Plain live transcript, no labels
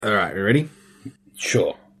All right, you ready?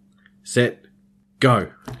 Sure. Set,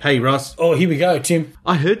 go. Hey, Ross. Oh, here we go, Tim.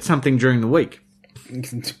 I heard something during the week.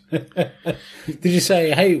 Did you say,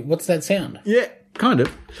 hey, what's that sound? Yeah, kind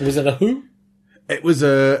of. Was it a who? It was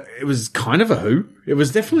kind of a who. It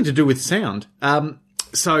was definitely to do with sound.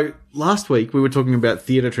 So last week we were talking about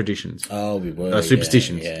theatre traditions. Oh, we were.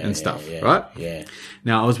 Superstitions and stuff, right? Yeah.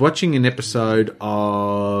 Now, I was watching an episode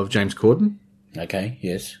of James Corden, Okay,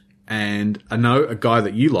 yes. and I know a guy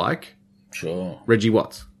that you like, Sure. Reggie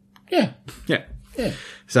Watts. Yeah. Yeah. Yeah.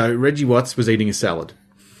 So Reggie Watts was eating a salad.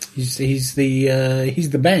 He's the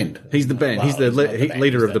band. He's the band. Well, he's the he's not the band.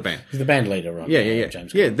 leader He's of the band. He's the band leader on Yeah.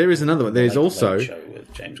 James Yeah, Corden. there is another one. There's Late also show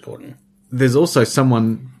with James Corden. there's also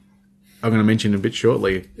someone I'm going to mention a bit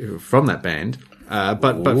shortly from that band.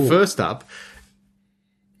 But first up,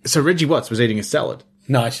 so Reggie Watts was eating a salad.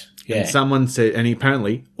 Nice. Yeah. And someone said, and he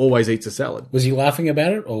apparently always eats a salad. Was he laughing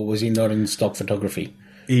about it, or was he not in stock photography?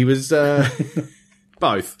 He was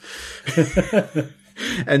both.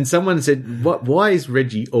 And someone said, why is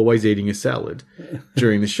Reggie always eating a salad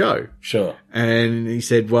during the show? Sure. And he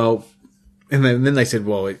said, well, and then they said,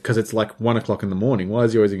 well, because it's like 1 o'clock in the morning. Why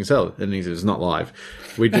is he always eating a salad? And he said, it's not live.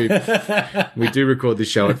 We do record this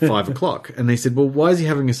show at 5 o'clock. And they said, well, why is he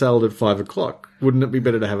having a salad at 5 o'clock? Wouldn't it be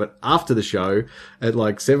better to have it after the show at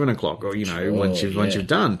like 7 o'clock, or once you've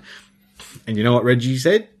done? And you know what Reggie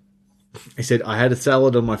said? He said, I had a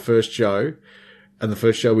salad on my first show, and the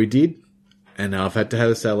first show we did, and now I've had to have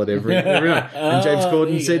a salad every night. And James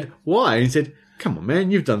Corden said, why? And he said, come on,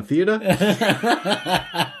 man, you've done theatre.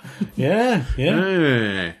 Yeah.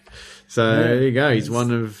 So there you go. He's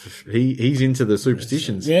he's into the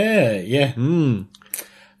superstitions. Yeah. Mm.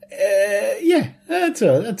 That's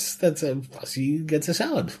a he gets a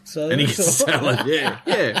salad. So And he gets a salad. Yeah.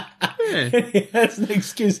 He has an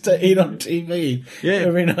excuse to eat on TV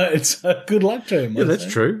every night. So good luck to him. Yeah, that's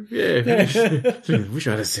true. Yeah. Wish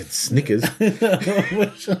I'd have said Snickers.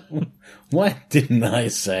 Why didn't I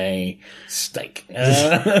say steak?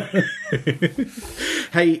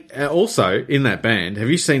 Hey, also in that band, have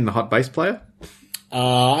you seen the hot bass player?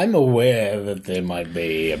 I'm aware that there might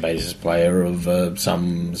be a bassist player of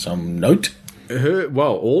some note.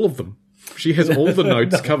 All of them. She has all the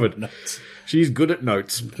notes covered. She's good at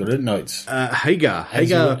notes. Good at notes. Hagar.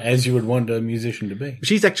 As you would want a musician to be.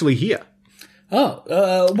 She's actually here.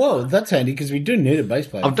 Oh, well, that's handy because we do need a bass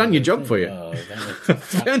player. I've done your job for you. Oh,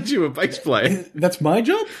 Found you a bass player. that's my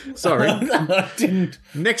job? Sorry. I didn't.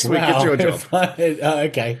 Next week it's your job.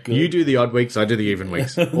 Okay, good. You do the odd weeks, I do the even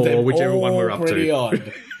weeks. Or whichever one we're up pretty to.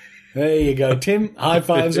 Odd. There you go, Tim. High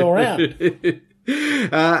fives all round.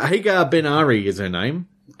 Hagar Ben Ari is her name.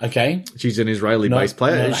 Okay. She's an Israeli bass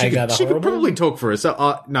player. not She Hagar the could Horrible? probably talk for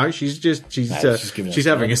herself. No, she's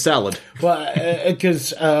having a salad. Well,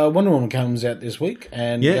 because Wonder Woman comes out this week,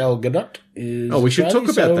 and Gal Gadot is. Oh, we should talk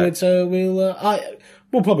about that. So we'll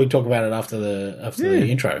probably talk about it after the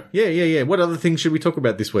intro. Yeah. What other things should we talk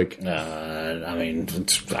about this week? I mean,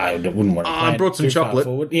 I wouldn't want to. I brought some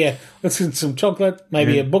chocolate. Yeah, let's get some chocolate.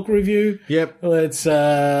 Maybe a book review. Yep.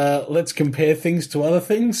 Let's compare things to other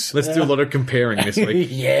things. Let's do a lot of comparing this week.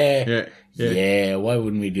 Yeah. Why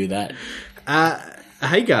wouldn't we do that?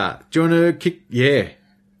 Hagar, do you want to kick? Yeah.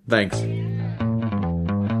 Thanks.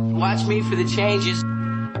 Watch me for the changes.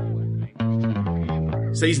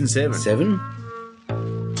 Season 7. 7.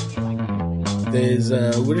 There's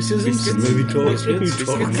witticisms, movie talks,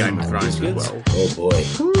 Game of Thrones as well. Oh boy,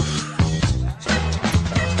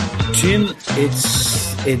 Jim,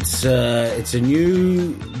 it's a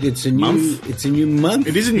new month. It's a new month.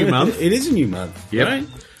 It is a new month. It is a new month. Yep. Right?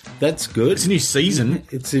 That's good. It's a new season.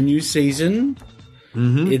 It's a new season.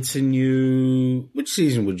 Mm-hmm. It's a new. Which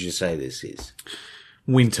season would you say this is?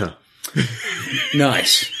 Winter.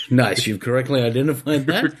 Nice. You've correctly identified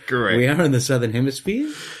that. Correct. We are in the Southern Hemisphere.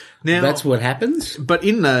 Now, that's what happens. But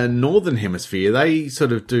in the Northern Hemisphere, they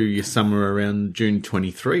sort of do your summer around June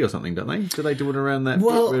 23 or something, don't they? Do they do it around that?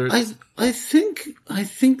 Well, I think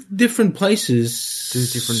different places do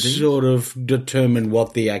different things? Sort of determine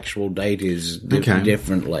what the actual date is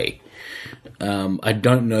differently. I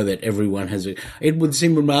don't know that everyone has it. It would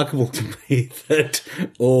seem remarkable to me that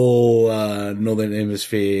all Northern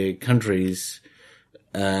Hemisphere countries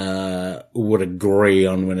would agree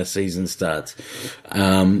on when a season starts.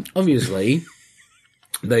 Obviously,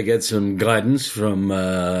 they get some guidance from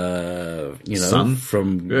Sun.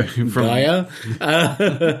 from Gaia,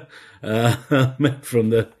 from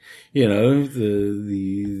the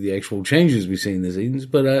actual changes we see in the seasons.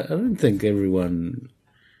 But I don't think everyone.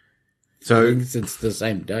 So it's the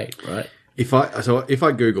same date, right? If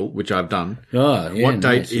I Google, which I've done, what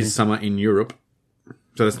date is summer in Europe?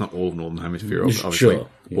 So that's not all Northern Hemisphere, obviously. Sure.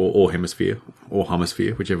 Yeah. Or Hemisphere. Or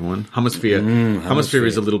Hemisphere, whichever one. Hemisphere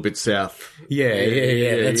is a little bit south.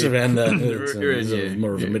 Yeah. That's around the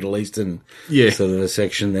more of a Middle Eastern sort of a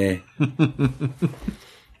section there.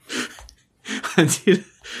 I did.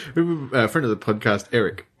 A friend of the podcast,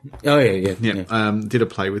 Eric. Oh, yeah. Did a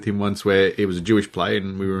play with him once where it was a Jewish play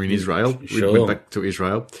and we were in Israel. Sure. We went back to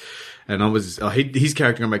Israel. And I was his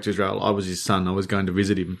character going back to Israel. I was his son. I was going to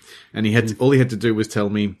visit him, and all he had to do was tell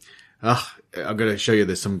me, I've got to show you.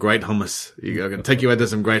 There's some great hummus. I'm going to take you out to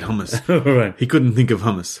some great hummus." Right. He couldn't think of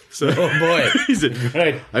hummus, so oh boy, he said,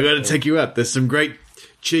 "Right, I got to take you out. There's some great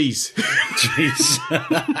cheese." Cheese.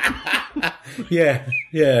 yeah.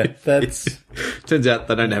 That's turns out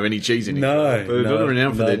they don't have any cheese anymore. They're not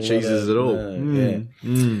renowned for their cheeses at all.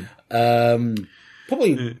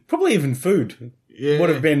 Probably even food. Yeah. Would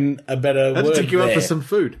have been a better word. Let's take you there. out for some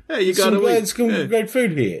food. Hey, you got to eat. Some great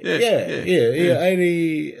food here. Yeah.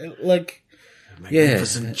 80, like,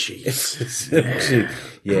 magnificent cheese.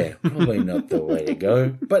 Yeah, probably not the way to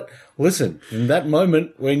go. But listen, in that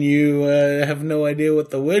moment when you have no idea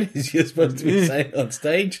what the word is you're supposed to be saying on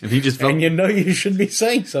stage, and he just felt, and you know you should be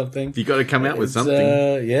saying something, you got to come out with something.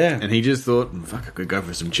 And he just thought, fuck, I could go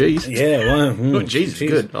for some cheese. Yeah, well, cheese is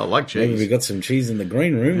good. I like cheese. Maybe we got some cheese in the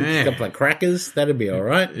green room. A couple of crackers, that'd be all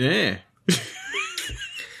right. Yeah.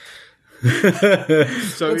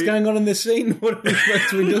 So what's going on in this scene? What are we supposed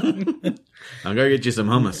to be doing? I'll go get you some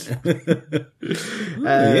hummus.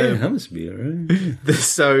 Hummus be alright.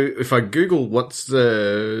 So if I Google what's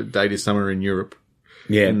the date of summer in Europe,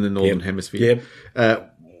 in the Northern Hemisphere,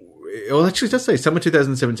 well, actually, it does say summer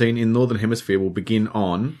 2017 in Northern Hemisphere will begin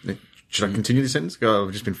on. Should I continue this sentence?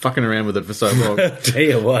 I've just been fucking around with it for so long. Tell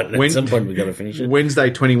you what, at some point we've got to finish it.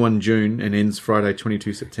 Wednesday, 21 June, and ends Friday,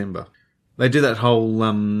 22 September. They do that whole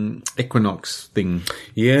equinox thing.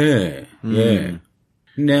 Yeah.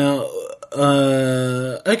 Now,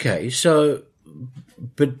 okay, so,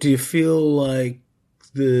 but do you feel like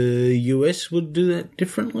the US would do that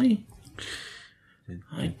differently?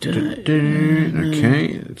 I don't know.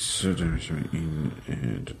 Okay, it's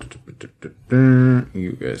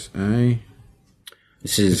USA.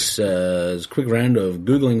 This is a quick round of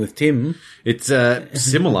Googling with Tim. It's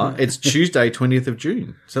similar. It's Tuesday, 20th of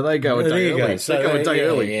June. So they go a day early. So they go a day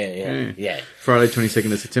early. Yeah. Friday,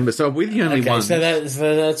 22nd of September. So we're the only ones. So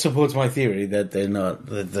that supports my theory that they're not,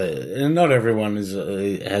 not everyone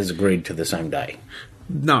has agreed to the same day.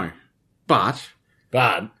 No. But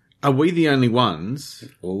are we the only ones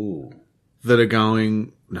that are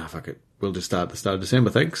going, no, fuck it. We'll just start at the start of December,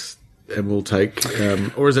 thanks. And we'll take,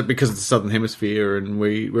 or is it because it's the Southern Hemisphere and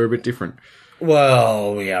we're a bit different?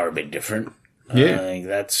 Well, we are a bit different. Yeah. I think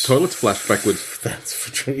that's... Toilets flash backwards. That's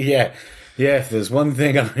for true. Yeah. If there's one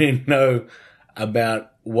thing I know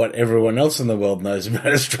about what everyone else in the world knows about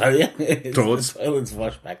Australia, it's toilets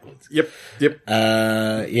flush backwards. Yep.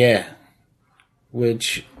 Yeah.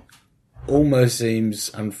 Which almost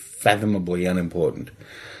seems unfathomably unimportant.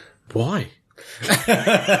 Why?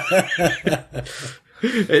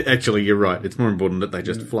 Actually, you're right. It's more important that they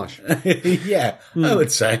just flush. I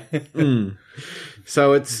would say.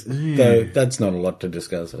 So it's... Though that's not a lot to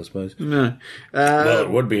discuss, I suppose. No. Well, it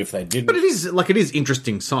would be if they didn't. But it is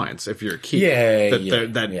interesting science if you're a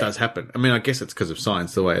kid. That does happen. I mean, I guess it's because of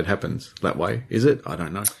science the way it happens that way. Is it? I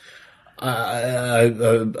don't know. I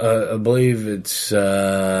believe it's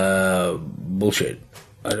bullshit.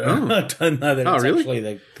 I don't know that it's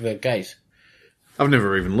actually the case. I've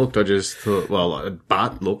never even looked. I just thought, well,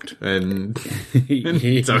 Bart looked, and so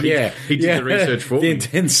he did the research for me.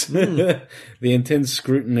 The intense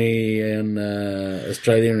scrutiny in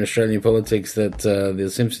Australia and Australian politics that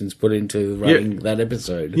the Simpsons put into writing that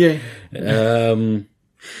episode. Yeah. So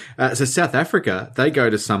South Africa, they go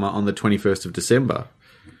to summer on the 21st of December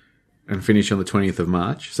and finish on the 20th of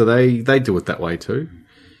March. So they do it that way too.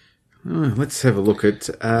 Let's have a look at...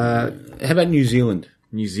 how about New Zealand?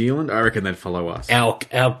 New Zealand? I reckon they'd follow us. Our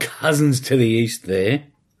cousins to the east there.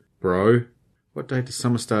 Bro, what date does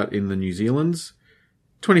summer start in the New Zealand's?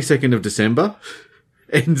 22nd of December.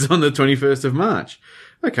 Ends on the 21st of March.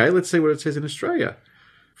 Okay, let's see what it says in Australia.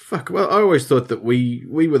 Fuck, well, I always thought that we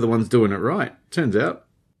were the ones doing it right. Turns out,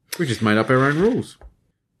 we just made up our own rules.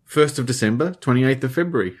 1st of December, 28th of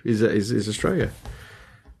February is Australia.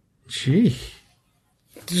 Gee.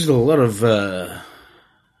 There's a lot of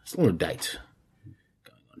dates.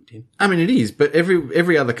 I mean, it is, but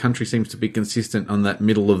every other country seems to be consistent on that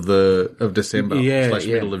middle of December /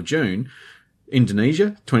 middle of June.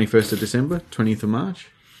 Indonesia, 21st of December, 20th of March.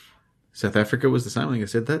 South Africa was the same. I think I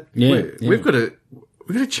said that. Yeah, We've got to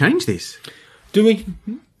change this. Do we?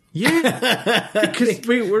 Yeah, because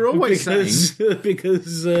we're always saying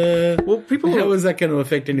because people. How is that going to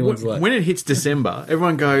affect anyone's life? When it hits December,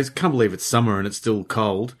 everyone goes, "Can't believe it's summer and it's still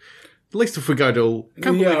cold." At least if we go to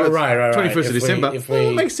can't believe it's 21st of December,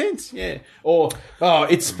 it makes sense. Yeah. Or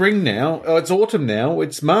it's spring now. Oh, it's autumn now.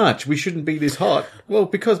 It's March. We shouldn't be this hot. Well,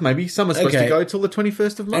 because maybe summer's supposed to go till the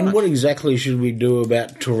 21st of March. And what exactly should we do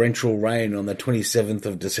about torrential rain on the 27th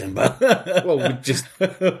of December? Well, we just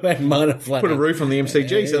put a roof on the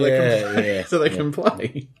MCG so they can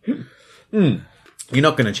play. You're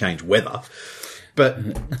not going to change weather, but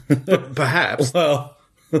perhaps. Well,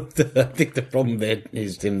 I think the problem there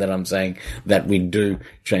is, Tim, that I'm saying that we do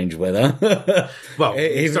change weather. Well,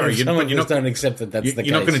 sorry, you're not don't accept that that's the case.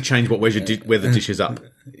 You're not going to change what weather dishes up.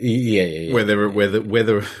 Yeah. Whether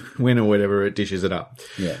when or whatever it dishes it up.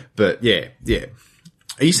 Yeah. But yeah.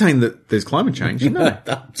 Are you saying that there's climate change? No.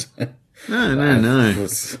 No.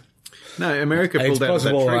 No, America pulled out of that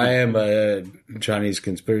treaty. I am a Chinese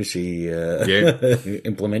conspiracy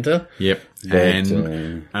implementer. Yep.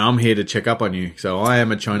 And I'm here to check up on you. So I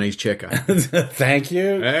am a Chinese checker. Thank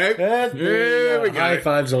you. There we go. High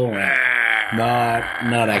fives all around.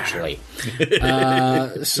 Not actually.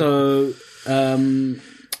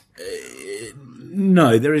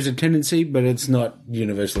 No, there is a tendency, but it's not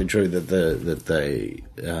universally true that they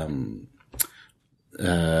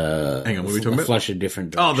hang on, what were we talking about? Flush a different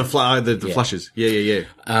direction. Oh, the flushes. Yeah.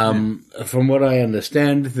 From what I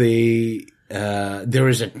understand, there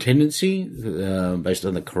is a tendency, based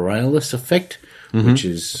on the Coriolis effect, which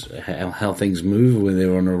is how things move when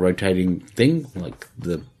they're on a rotating thing, like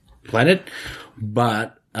the planet.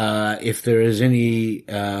 But if there is any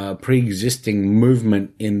pre-existing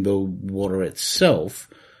movement in the water itself,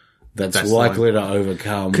 that's likely to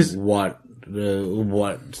overcome what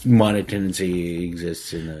minor tendency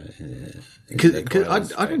exists in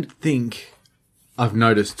because I don't think I've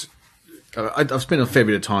noticed. I've spent a fair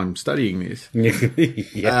bit of time studying this.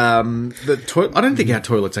 Yeah. I don't think our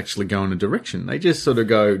toilets actually go in a direction. They just sort of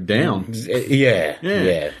go down.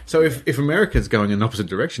 Yeah. So if America's going in the opposite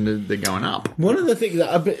direction, they're going up. One of the things that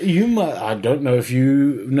I don't know if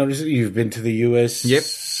you noticed it. You've been to the US. Yep.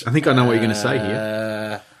 I think I know what you're going to say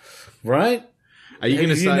here. Right? Are you going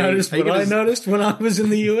to say? Noticed what I noticed when I was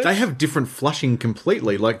in the US? They have different flushing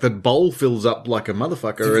completely. Like the bowl fills up like a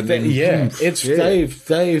motherfucker, and then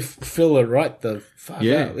they fill it right the fuck out.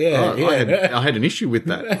 Yeah. I had an issue with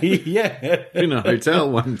that. Yeah, in a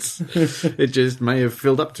hotel once. It just may have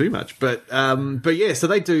filled up too much, but yeah. So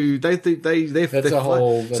they do. Maybe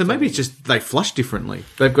it's just they flush differently.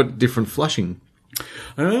 They've got different flushing.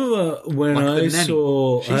 I remember when I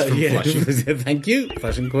saw... thank you,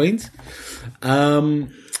 Flushing Queens.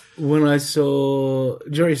 When I saw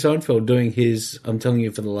Jerry Seinfeld doing his I'm Telling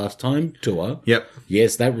You for the Last Time tour. Yep.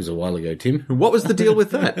 Yes, that was a while ago, Tim. What was the deal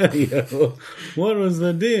with that? What was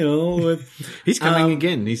the deal with... He's coming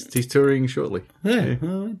again. He's touring shortly. Yeah.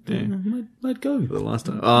 Might go. For the last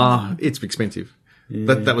time. It's expensive.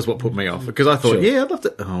 Yeah. That was what put me off, because I thought, I'd love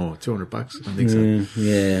to. Oh, $200. I think so.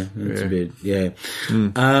 Yeah, that's a bit. Yeah.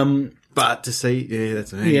 But to see,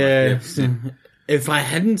 that's an If I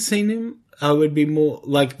hadn't seen him, I would be more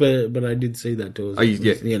like. But I did see that too.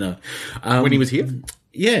 You know, when he was here.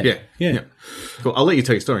 Yeah. Cool. I'll let you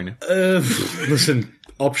tell your story now. Listen,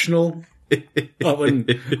 optional. No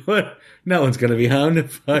one's going to be harmed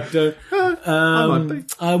if I don't. I might be.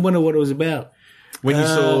 I wonder what it was about. When you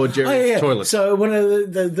saw Jerry's toilet. So one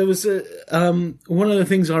of there was one of the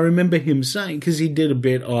things I remember him saying, because he did a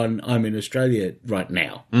bit on I'm in Australia right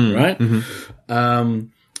now, right? Mm-hmm.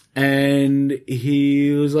 And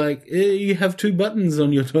he was like, you have 2 buttons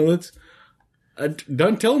on your toilets.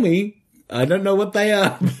 Don't tell me. I don't know what they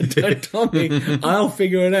are, but don't tell me. I'll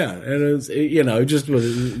figure it out. And it was,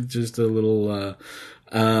 just a little,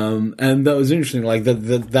 and that was interesting. Like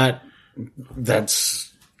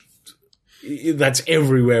that's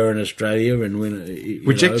everywhere in Australia, and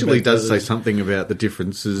which actually does say something about the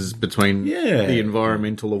differences between the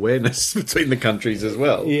environmental awareness between the countries as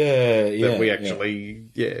well. That we actually,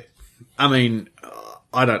 I mean,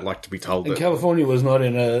 I don't like to be told that California was not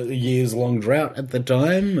in a years-long drought at the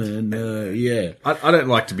time, and I don't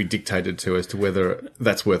like to be dictated to as to whether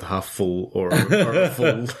that's worth half full or a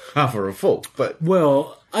full half or a full. But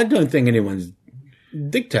I don't think anyone's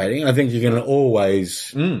dictating. I think you're going to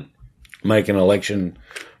always. Make an election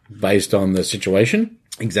based on the situation.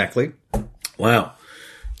 Exactly. Wow.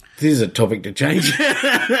 This is a topic to change.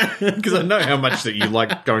 Because I know how much that you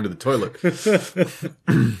like going to the toilet.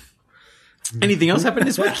 Anything else happened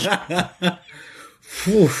this week?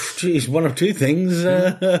 Geez, one of two things,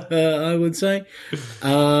 I would say.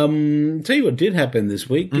 Tell you what did happen this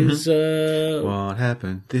week is... What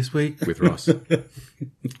happened this week with Ross?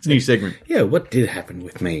 It's a new segment. Yeah, what did happen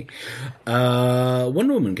with me?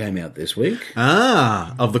 Wonder Woman came out this week.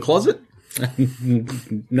 Of the closet?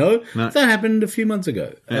 No, that happened a few months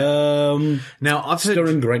ago. Yeah. Now, I've heard...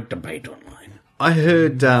 Stirring great debate online. I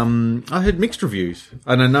heard mixed reviews,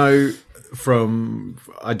 and I know...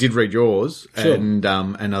 I did read yours and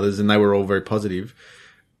others, and they were all very positive.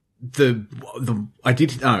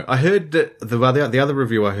 I heard that the other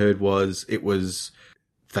review I heard was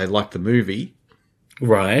they liked the movie,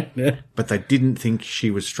 right? But they didn't think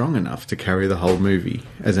she was strong enough to carry the whole movie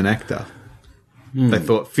as an actor. They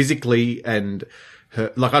thought physically and her,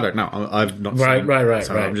 like, I don't know. I've not seen right.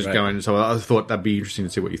 So I'm just going. So I thought that'd be interesting to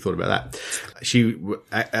see what you thought about that. She,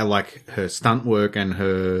 like her stunt work and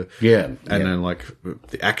her, then like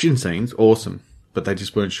the action scenes, awesome. But they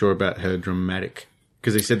just weren't sure about her dramatic,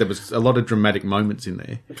 because they said there was a lot of dramatic moments in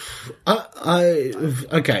there.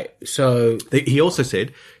 Okay, so he also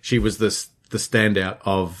said she was the standout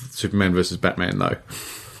of Superman versus Batman, though.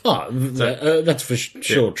 That's for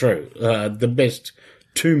sure true. The best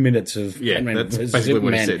 2 minutes of Batman that's versus basically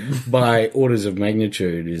Superman what he said. by orders of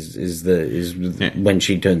magnitude is when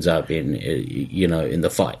she turns up in in the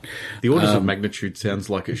fight. The orders of magnitude sounds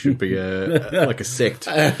like it should be like a sect.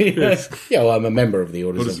 Well, I'm a member of the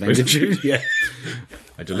orders of magnitude. Yeah.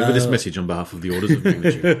 I deliver this message on behalf of the orders of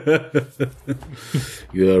magnitude.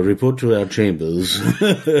 You report to our chambers.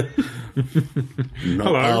 Not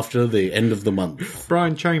Hello. after the end of the month.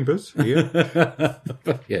 Brian Chambers here.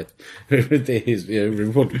 Yeah.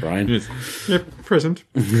 Report to Brian. Yes. Yep, present.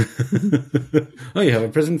 Oh, you have a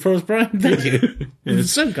present for us, Brian? Thank you.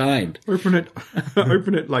 It's so kind. Open it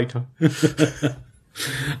later.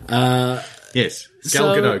 Yes.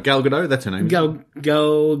 Gal Gadot, that's her name. Gal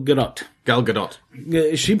Gadot. Gal Gadot.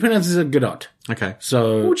 She pronounces it Gadot. Okay.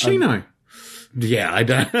 So what would she know? Yeah, I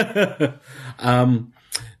don't.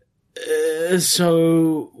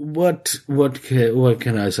 So what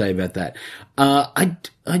can I say about that? I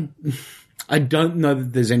don't know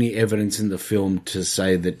that there's any evidence in the film to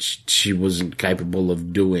say that she wasn't capable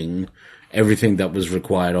of doing everything that was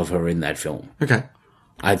required of her in that film. Okay.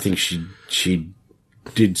 I think she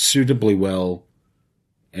did suitably well.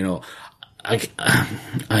 You know, I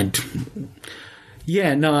don't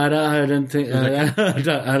think I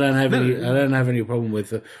don't have any problem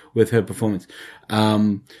with her performance.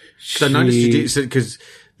 So I noticed you did, because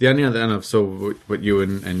the only other, and I saw what you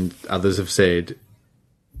and others have said,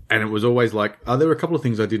 and it was always like, there were a couple of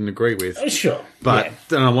things I didn't agree with. Sure. But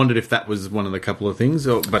then I wondered if that was one of the couple of things,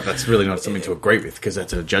 but that's really not something to agree with, because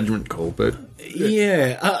that's a judgment call. But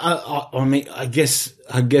yeah, I mean, I guess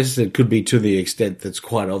it could be to the extent that's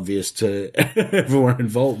quite obvious to everyone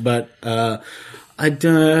involved, but I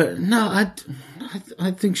don't. No,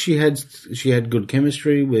 I think she had good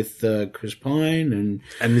chemistry with Chris Pine,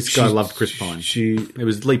 and this guy loved Chris Pine. It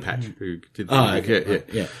was Lee Patch who did that.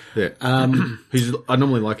 Yeah. I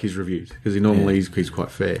normally like his reviews, because he's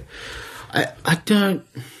quite fair. I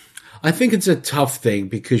think it's a tough thing,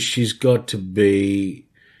 because she's got to be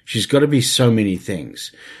so many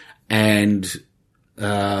things, and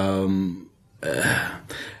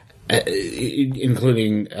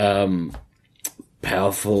including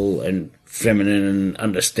powerful and feminine and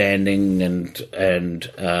understanding and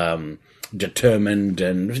determined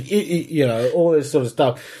and all this sort of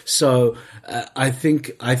stuff. So I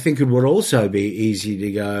think it would also be easy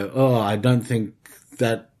to go, I don't think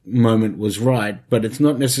that moment was right, but it's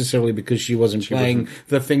not necessarily because she wasn't playing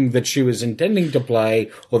the thing that she was intending to play,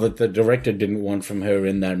 or that the director didn't want from her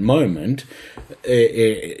in that moment.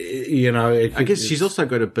 I guess she's also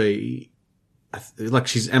got to be, like,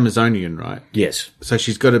 she's Amazonian, right? Yes. So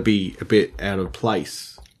she's got to be a bit out of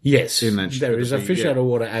place. Yes. In that there is a fish out of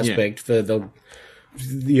water aspect for the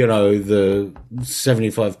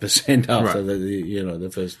 75% after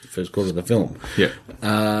the first quarter of the film. Yeah.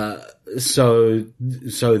 So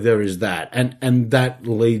there is that. And that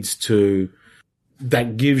leads to,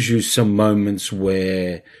 that gives you some moments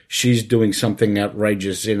where she's doing something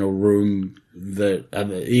outrageous in a room that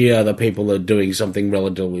the other people are doing something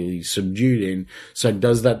relatively subdued in. So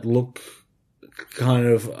does that look kind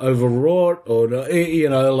of overwrought, or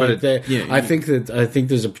I think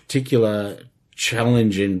there's a particular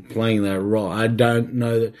challenge in playing that role. I don't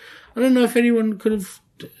know if anyone could have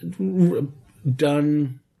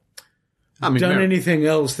done anything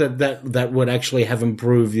else that would actually have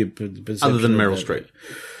improved the perception. Other than Meryl Streep.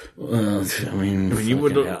 I mean, you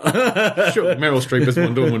would sure Meryl Streep as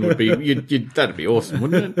Wonder Woman would be that'd be awesome,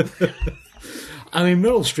 wouldn't it? I mean,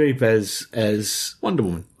 Meryl Streep as Wonder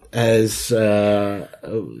Woman. As The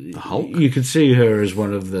Hulk? you could see her as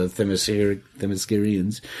one of the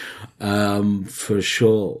Themyscirians, for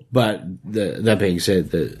sure. But that being said,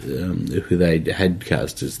 who they had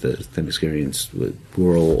cast as the Themyscirians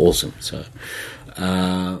were all awesome. So,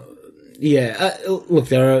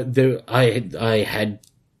 look, I had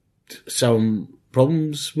some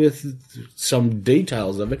problems with some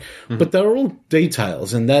details of it, but they're all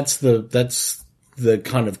details, and that's the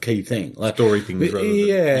kind of key thing. Like story things,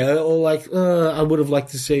 rather or like I would have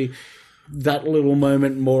liked to see that little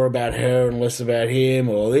moment more about her and less about him,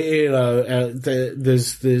 or there's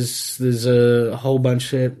a whole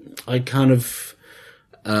bunch that I kind of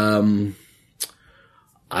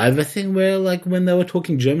I have a thing where, like, when they were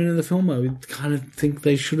talking German in the film, I would kind of think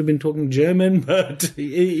they should have been talking German, but,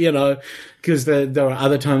 because there are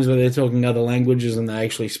other times where they're talking other languages and they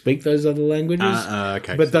actually speak those other languages.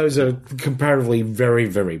 Okay. But those are comparatively very,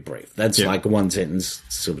 very brief. That's like one sentence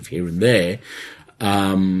sort of here and there.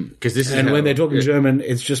 Because this is when they're talking German,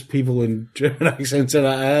 it's just people in German accents, and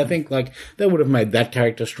I think, like, they would have made that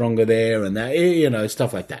character stronger there and that,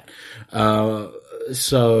 stuff like that.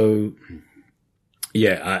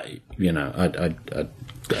 Yeah,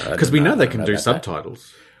 because we know they can do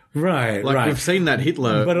subtitles, right? Like we've seen that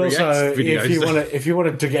Hitler. But also, videos. if you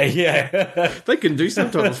wanted to get they can do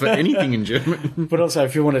subtitles for anything in German. But also,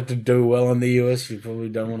 if you wanted to do well in the US, you probably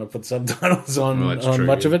don't want to put subtitles on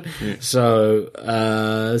much of it. Yeah. So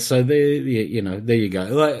there, there you go.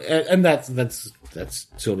 Like, and that's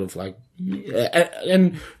sort of like.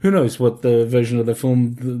 And who knows what the version of the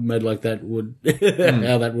film made like that would,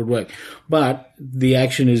 how that would work. But the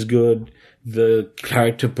action is good. The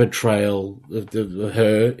character portrayal of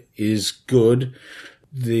her is good.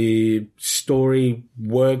 The story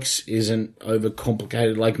works, isn't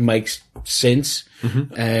overcomplicated, like makes sense,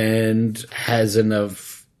 and has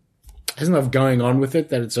enough going on with it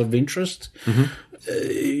that it's of interest.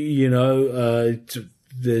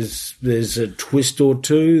 There's a twist or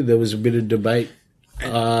two. There was a bit of debate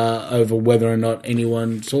over whether or not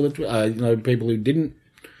anyone saw the twist. People who didn't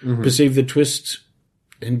perceive the twist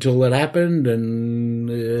until it happened,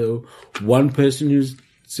 and one person who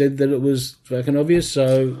said that it was fucking obvious.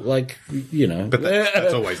 So, like, But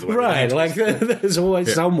that's always the way. Right, like, there's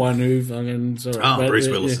always someone who fucking... Bruce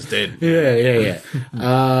Willis is dead. Yeah.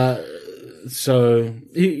 So,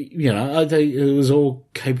 I think it was all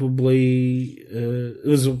capably, it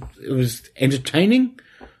was entertaining.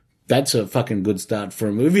 That's a fucking good start for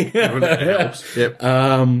a movie. That helps. Yep.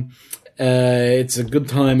 It's a good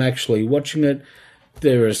time actually watching it.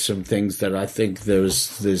 There are some things that I think there was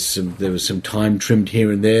some time trimmed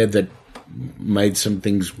here and there that made some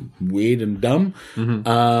things weird and dumb.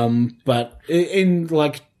 But in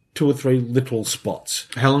like 2 or 3 little spots.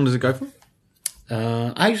 How long does it go for?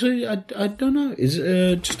 Actually, I don't know. Is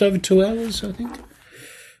it just over 2 hours, I think?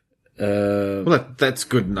 Well, that's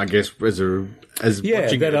good, I guess, as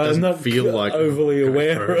watching it doesn't I'm not feel like overly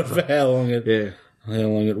aware of how long it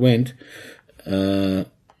went. Here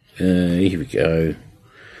we go.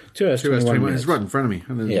 2 hours, 21 minutes. It's right in front of me.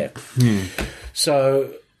 Yeah.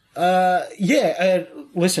 So,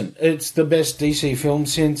 listen, it's the best DC film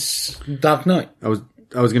since Dark Knight. I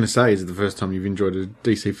was going to say, is it the first time you've enjoyed a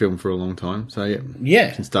DC film for a long time? So,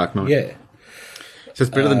 yeah. Since Dark Knight. Yeah. So it's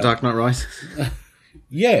better than Dark Knight Rises?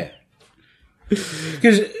 Yeah.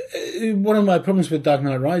 Because one of my problems with Dark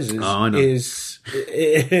Knight Rises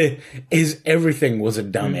is everything was a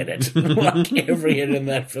dumb edit. Like, every edit in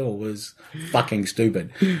that film was fucking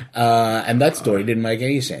stupid. And that story didn't make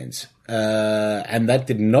any sense. And that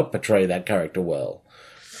did not portray that character well.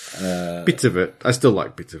 Bits of it. I still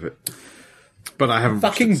like bits of it. But I haven't.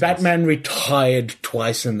 Fucking Batman retired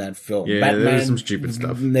twice in that film. Yeah, Batman there's some stupid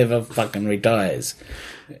stuff. Never fucking retires.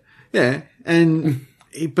 Yeah,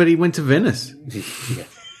 but he went to Venice.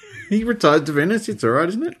 He retired to Venice. It's all right,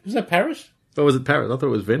 isn't it? Was that Paris? Or was it Paris? I thought it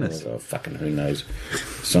was Venice. Oh, fucking who knows?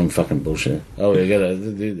 Some fucking bullshit. Oh,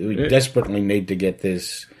 we desperately need to get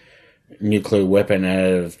this nuclear weapon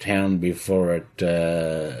out of town before it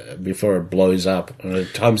blows up on a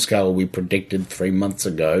timescale we predicted 3 months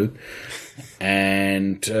ago.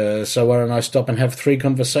 And so why don't I stop and have 3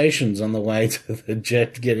 conversations on the way to the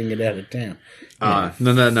jet getting it out of town? No,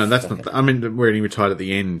 that's not... I mean, where he retired at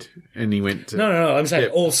the end, and he went to... No, I'm saying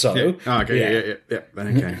also... Yeah. Oh, okay, yeah.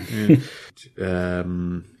 Okay. Yeah.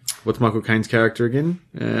 What's Michael Caine's character again?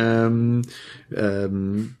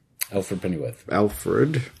 Alfred Pennyworth.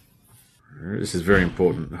 Alfred. This is very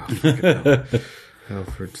important.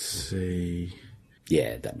 Alfred C.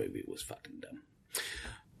 Yeah, that movie was fucking dumb.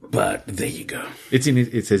 But there you go. It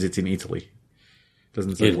says it's in Italy.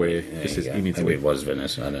 Doesn't say where. This is in Italy. Maybe it was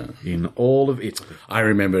Venice. I don't know. In all of Italy. I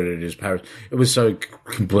remember it as Paris. It was so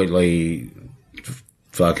completely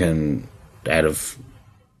fucking out of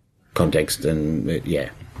context, and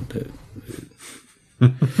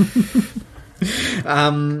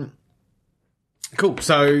Cool.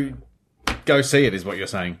 So, go see it, is what you're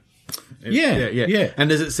saying. Yeah.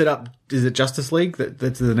 And is it set up? Is it Justice League?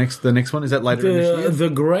 That's the next one. Is that later in this year? The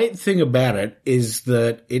great thing about it is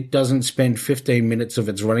that it doesn't spend 15 minutes of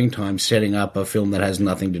its running time setting up a film that has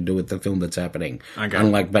nothing to do with the film that's happening. Okay.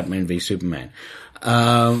 Unlike Batman v Superman.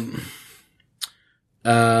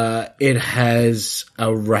 It has a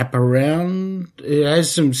wraparound. It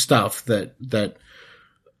has some stuff that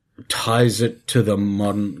ties it to the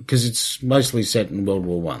modern, because it's mostly set in World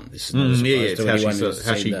War One. This is not a surprise to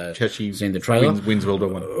anyone who's seen the trailer. Wins World War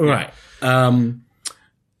One, right?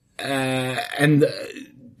 And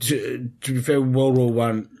to be fair, World War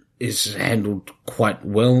One is handled quite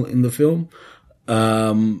well in the film.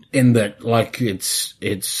 In that, like,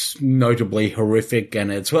 it's notably horrific,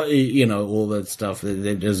 and it's, you know, all that stuff.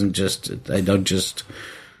 They don't just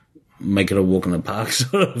make it a walk in the park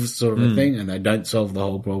sort of a thing, and they don't solve the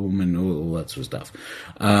whole problem and all that sort of stuff.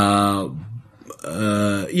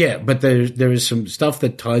 But there is some stuff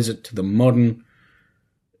that ties it to the modern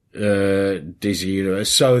DC universe,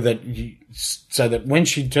 so that when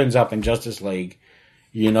she turns up in Justice League,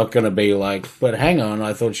 you're not going to be like, but hang on,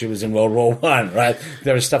 I thought she was in World War One, right?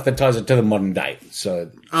 There is stuff that ties it to the modern day.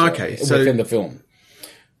 So within the film,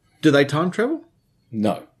 do they time travel?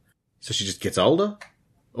 No. So she just gets older,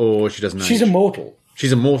 or she doesn't know. She's immortal.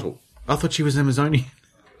 She's immortal. I thought she was Amazonian.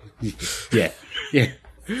 Yeah.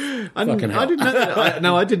 I didn't know that.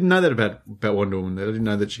 I didn't know that about Wonder Woman. I didn't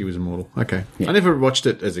know that she was immortal. Okay. Yeah. I never watched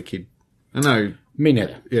it as a kid. I know. Me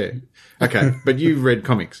neither. Yeah. Okay. But you read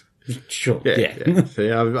comics. Sure. Yeah.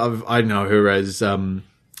 So I know her as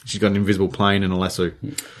she's got an invisible plane and a lasso.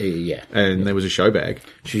 Yeah. And there was a show bag.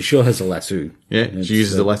 She sure has a lasso. Yeah. She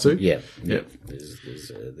uses a lasso. Yeah.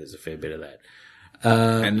 There's a fair bit of that.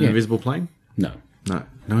 And an invisible plane? No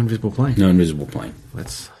invisible plane. No invisible plane.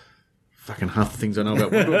 That's fucking half the things I know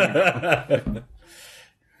about Wonder Woman.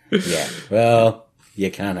 Yeah. Well,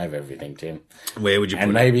 you can't have everything, Tim. Where would you put it?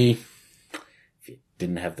 And maybe if you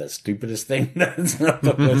didn't have the stupidest thing, that's not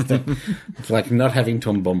the worst thing. It's like not having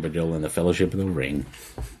Tom Bombadil in the Fellowship of the Ring.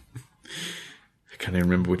 I can't even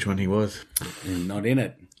remember which one he was. Not in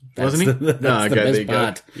it. Wasn't he? That's the best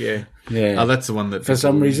part. Yeah. Yeah. Oh, that's the one that... For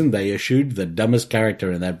some reason, they eschewed the dumbest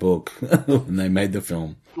character in that book when they made the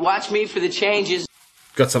film. Watch me for the changes.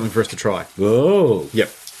 Got something for us to try. Oh. Yep.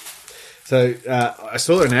 So, I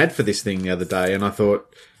saw an ad for this thing the other day, and I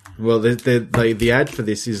thought, well, the ad for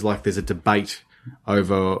this is like there's a debate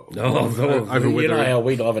over whether... You know how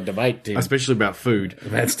we love a debate, Tim. Especially about food.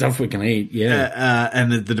 About stuff we can eat, yeah.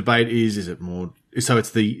 And the debate is it more... So it's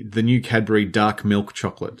the new Cadbury dark milk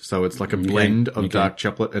chocolate. So it's like a blend of dark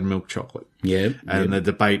chocolate and milk chocolate. Yeah. And the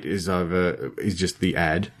debate is just the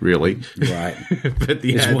ad, really. Right. But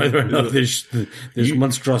the ad, whether or not this you,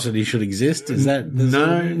 monstrosity should exist. Is that...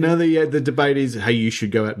 the debate is, hey, you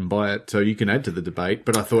should go out and buy it so you can add to the debate.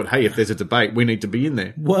 But I thought, hey, if there's a debate, we need to be in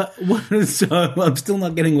there. What? So I'm still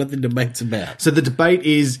not getting what the debate's about. So the debate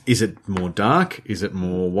is it more dark? Is it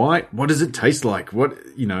more white? What does it taste like? What,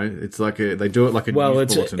 it's like they do it like a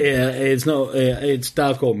news bulletin. It's not, it's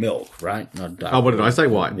dark or milk, right? Not dark. Oh, what did I say?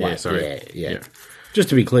 White. Yeah, sorry. Yeah. Just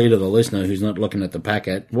to be clear to the listener who's not looking at the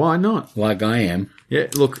packet. Why not? Like I am. Yeah,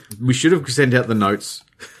 look, we should have sent out the notes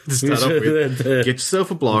to start off with. Get yourself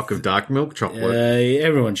a block of dark milk chocolate.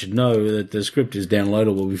 Everyone should know that the script is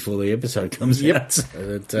downloadable before the episode comes out.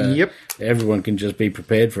 So that, everyone can just be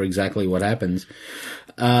prepared for exactly what happens.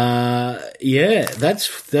 That's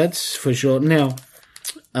for sure. Now,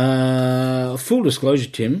 full disclosure,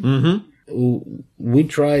 Tim, we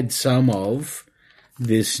tried some of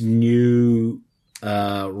this new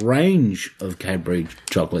range of Cadbury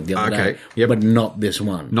chocolate the other day, but not this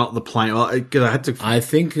one. Not the plain. Well, because I had to. I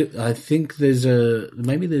think there's an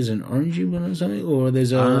orangey one or something, or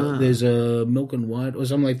there's a milk and white or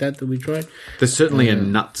something like that we tried. There's certainly a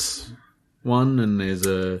nuts one, and there's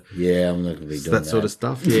a I'm not going to be doing that sort of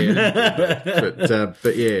stuff. Yeah,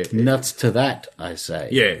 but yeah, nuts to that, I say.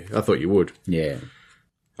 Yeah, I thought you would. Yeah.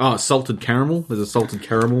 Oh, salted caramel. There's a salted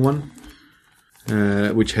caramel one.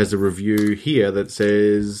 Which has a review here that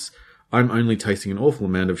says, I'm only tasting an awful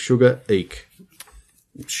amount of sugar, eek.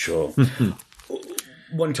 Sure.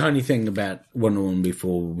 One tiny thing about Wonder Woman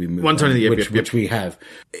before we move on, which we have.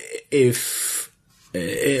 If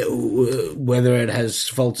whether it has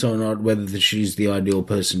faults or not, whether she's the ideal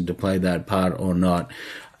person to play that part or not,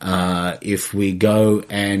 if we go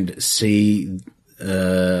and see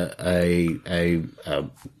a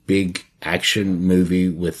big action movie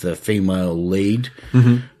with a female lead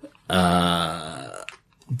that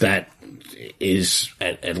is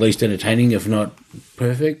at least entertaining, if not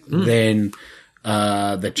perfect, then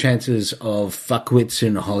the chances of fuckwits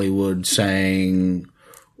in Hollywood saying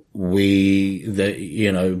big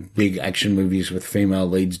action movies with female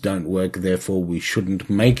leads don't work, therefore we shouldn't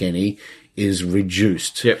make any, is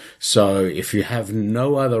reduced. Yep. So if you have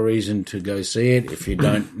no other reason to go see it, if you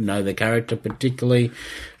don't know the character particularly,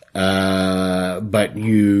 but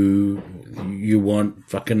you want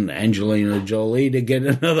fucking Angelina Jolie to get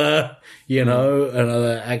another,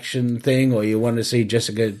 another action thing, or you want to see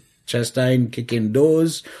Jessica Chastain kick in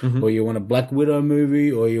doors, or you want a Black Widow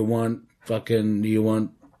movie, or you want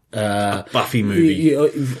a Buffy movie,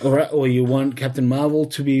 or you want Captain Marvel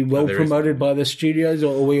to be well promoted by the studios,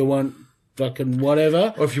 or you want fucking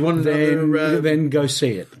whatever. Or if you want then go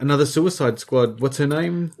see it. Another Suicide Squad. What's her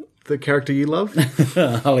name? The character you love?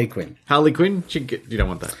 Harley Quinn. Harley Quinn? You don't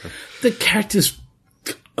want that. The character's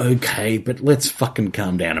okay, but let's fucking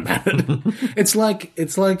calm down about it. It's like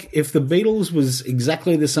if the Beatles was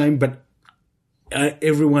exactly the same, but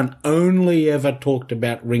everyone only ever talked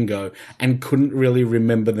about Ringo and couldn't really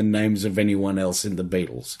remember the names of anyone else in the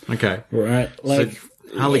Beatles. Okay. Right? Like,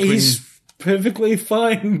 so Harley Quinn... he's perfectly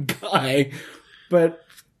fine guy, but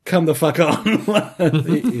come the fuck on.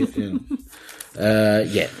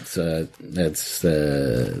 So that's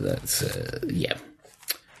yeah.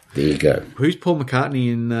 There you go. Who's Paul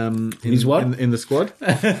McCartney in He's what? In the squad?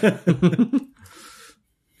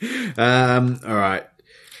 All right.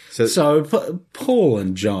 So Paul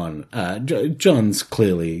and John, John's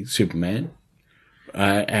clearly Superman,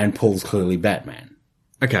 and Paul's clearly Batman.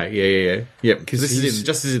 Okay, yeah. Because this is in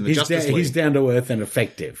Justice League. He's down to earth and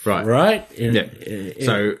effective, right? Right?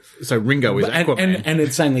 So Ringo is Aquaman, and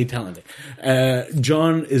insanely talented.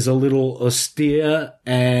 John is a little austere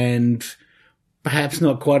and perhaps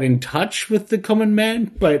not quite in touch with the common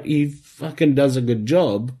man, but he fucking does a good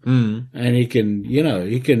job, and he can.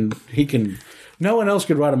 No one else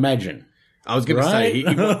could write Imagine. I was going to say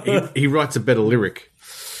he writes a better lyric.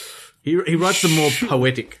 He writes them more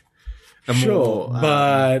poetic. Sure,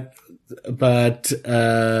 but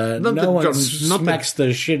no one smacks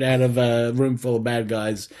the shit out of a room full of bad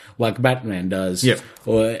guys like Batman does. Yep.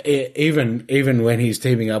 Or even when he's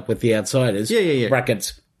teaming up with the Outsiders. Yeah.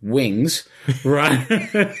 Brackets wings, right?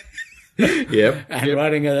 Yep. And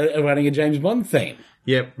writing a James Bond theme.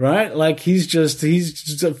 Yep. Right? Like he's just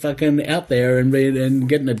fucking out there and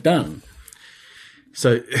getting it done.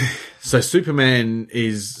 So Superman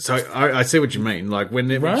is... So I see what you mean. Like, when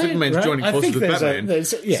Superman's joining forces with Batman,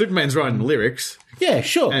 Superman's writing the lyrics. Yeah,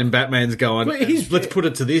 sure. And Batman's going, let's put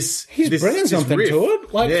it to this. He's bringing something riff. to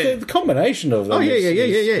it. Like, the combination of them. Oh, yeah.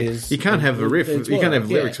 You can't have a riff. You can't have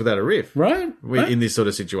lyrics without a riff. Right? In this sort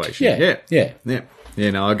of situation. Yeah. Yeah,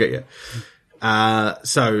 no, I get you.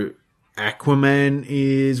 So Aquaman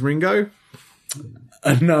is Ringo?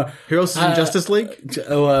 No. Who else is in Justice League?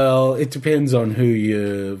 Well, it depends on who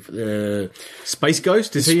you... Space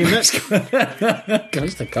Ghost? Is he in that?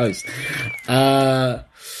 Coast to Coast.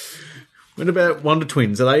 What about Wonder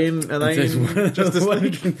Twins? Are they in Justice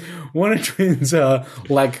League? Wonder Twins are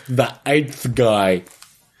like the 8th guy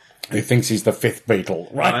who thinks he's the 5th Beatle.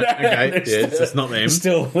 Right? Okay. So it's not them.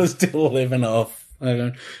 Still living off. I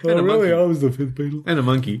was the 5th Beatle. And a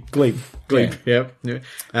monkey. Gleep. Yeah.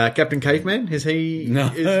 Captain Caveman, is he...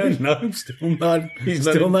 No, still not. He's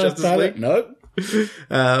still not Justice League? Nope.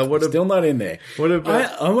 Still not in there. What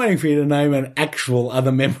about... I'm waiting for you to name an actual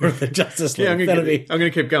other member of the Justice League. Yeah, I'm going to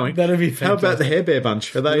keep going. That'd be fantastic. How about the Hair Bear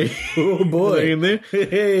Bunch? Are they... Oh, boy. Are they in there?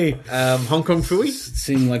 Hey. Hong Kong Phooey?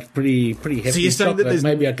 Seem like pretty hefty. So you're saying that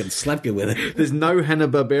maybe I can slap you with it. There's no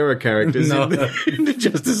Hanna-Barbera characters in the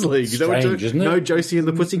Justice League. Strange, isn't it? No Josie and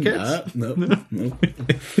the Pussycats? No.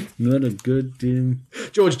 Not a good...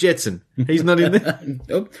 George Jetson. He's not in there?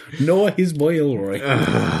 Nope. Nor his boy Elroy.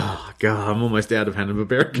 Oh, God, I'm almost out of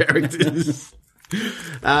Hanna-Barbera characters.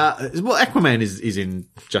 Well, Aquaman is in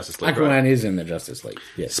Justice League. Aquaman is in the Justice League.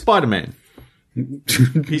 Yes. Spider-Man.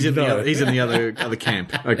 He's in the other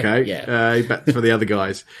camp. Okay. Yeah. For the other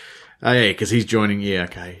guys. Yeah, because he's joining. Yeah.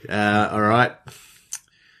 Okay. All right.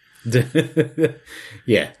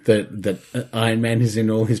 Yeah. That Iron Man is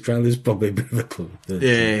in all his trailers. Probably a bit of a clue.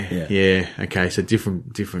 Yeah. Okay. So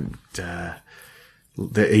different.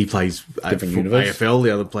 He plays different universe. AFL.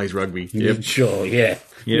 The other plays rugby. Yep. Sure. Yeah.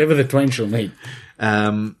 Yep. Never the twain shall meet.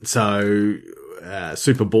 So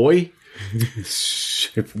Superboy.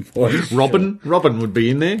 Superboy. Robin would be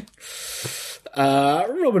in there.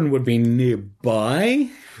 Robin would be nearby.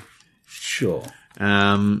 Sure.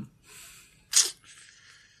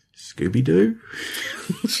 Scooby-Doo?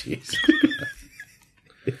 Jeez.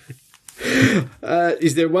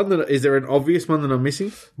 Is there an obvious one that I'm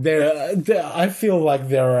missing? I feel like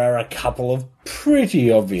there are a couple of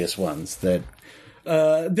pretty obvious ones that.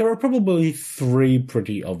 There are probably 3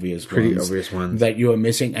 pretty obvious ones that you are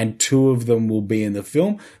missing, and 2 of them will be in the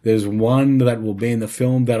film. There's one that will be in the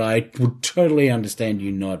film that I would totally understand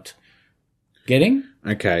you not getting.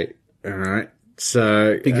 Okay, all right.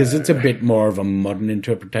 So because it's a bit more of a modern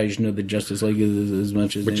interpretation of the Justice League as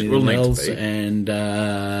much as anything else, and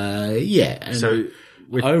and so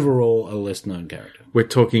overall a less known character. We're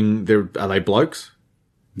talking. Are they blokes?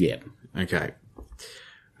 Yeah. Okay.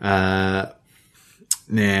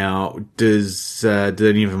 Now, do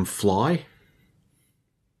any of them fly?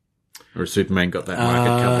 Or has Superman got that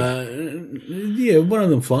market covered? Yeah, one of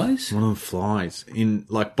them flies. One of them flies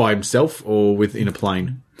by himself or in a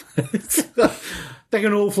plane. They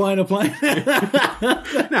can all fly in a plane.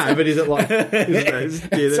 No, but is it like? Yeah,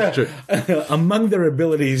 that's true. Among their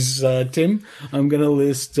abilities, Tim, I'm going to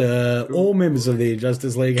list all members of the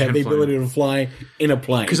Justice League have the ability to fly in a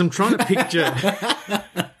plane. Because I'm trying to picture.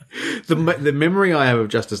 The memory I have of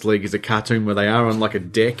Justice League is a cartoon where they are on like a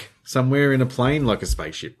deck somewhere in a plane, like a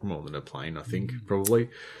spaceship, more than a plane, I think, probably.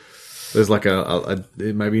 There's like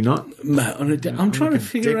maybe not. I'm trying to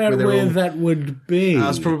figure out where that would be.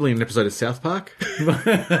 It's probably an episode of South Park.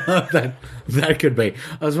 that could be.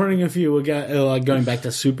 I was wondering if you were going back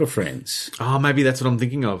to Super Friends. Oh, maybe that's what I'm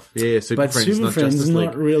thinking of. Yeah, Super Friends, Super not Friends Justice League.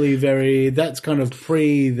 not really very. That's kind of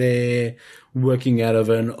their working out of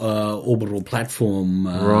an orbital platform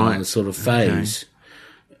sort of phase.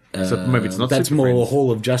 Okay. So maybe it's not. That's Super more Friends.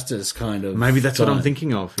 Hall of Justice kind of. Maybe that's what I'm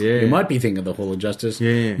thinking of. Yeah, you might be thinking of the Hall of Justice.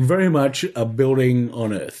 Yeah, very much a building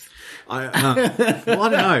on Earth. Well, I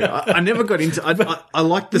don't know. I never got into. I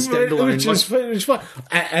like the standalone, which is fun.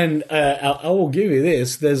 And I will give you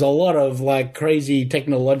this: there's a lot of like crazy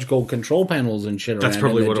technological control panels and shit. That's around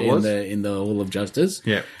probably what it was in the Hall of Justice.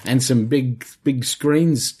 Yeah, and some big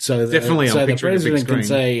screens so that definitely so the president can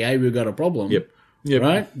say, "Hey, we've got a problem." Yep. Yep.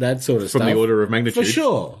 Right? That sort of stuff. From the order of magnitude. For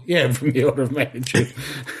sure. Yeah, from the order of magnitude.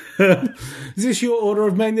 Is this your order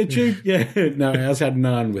of magnitude? Yeah. No, ours had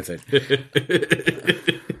 9 with it.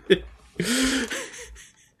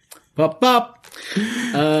 Pop, pop.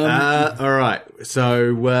 All right.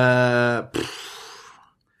 So,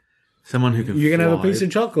 someone who can You're going to fly. have a piece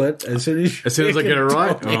of chocolate as soon as I get it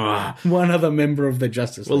right? One other member of the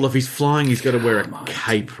Justice League. Well, if he's flying, he's got to wear a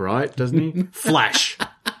cape, right? Doesn't he? Flash.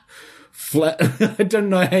 I don't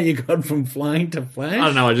know how you got from flying to Flash. I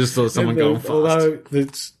don't know. I just saw someone going fast. Although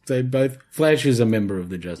they both Flash is a member of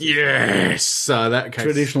the Justice League. Yes. So that case,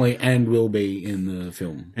 traditionally and will be in the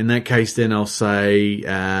film. In that case, then I'll say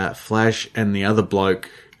Flash and the other bloke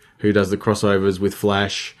who does the crossovers with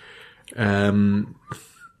Flash. Who's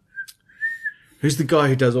the guy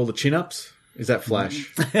who does all the chin-ups? Is that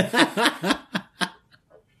Flash?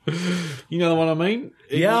 You know the one I mean?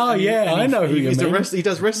 I know who you mean. He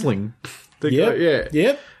does wrestling. Yep.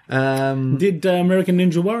 Did American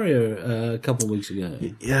Ninja Warrior a couple of weeks ago.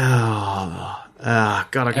 Yeah.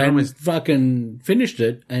 God, I can almost fucking finished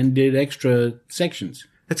it and did extra sections.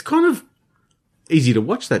 It's kind of easy to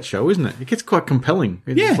watch that show, isn't it? It gets quite compelling.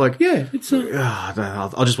 It's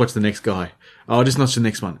I'll just watch the next guy. I'll just watch the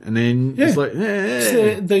next one, and then it's like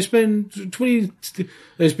they spend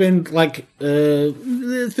like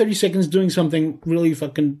 30 seconds doing something really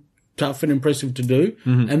fucking tough and impressive to do,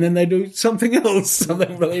 and then they do something else,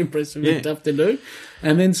 something really impressive and tough to do,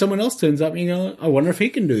 and then someone else turns up and you go, I wonder if he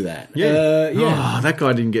can do that. That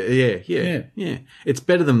guy didn't get yeah. It's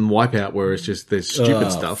better than Wipeout, where it's just there's stupid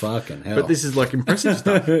stuff. Fucking hell. But this is like impressive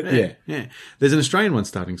stuff. Yeah. There's an Australian one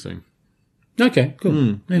starting soon. Okay,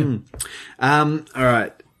 cool. All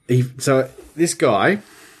right. So this guy,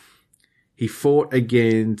 he fought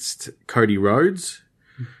against Cody Rhodes,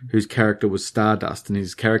 whose character was Stardust, and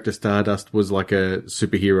his character Stardust was like a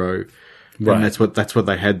superhero, right? And that's what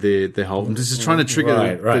they had their whole. I'm just trying to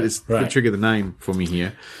trigger trigger the name for me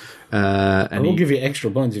here. And we'll give you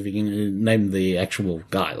extra points if you can name the actual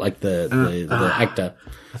guy, like the actor.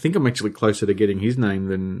 I think I'm actually closer to getting his name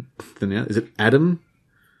than is it Adam?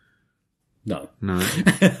 No.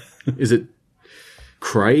 Is it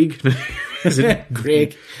Craig? Is it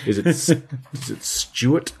Greg? Is it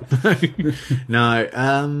Stuart? No.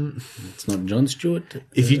 It's not John Stewart.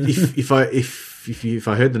 If I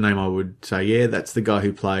heard the name, I would say, that's the guy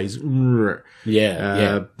who plays.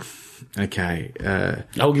 Yeah. Okay.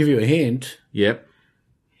 I'll give you a hint. Yep.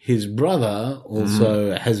 His brother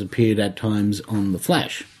also has appeared at times on The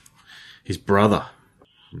Flash. His brother?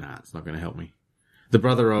 Nah, it's not going to help me. The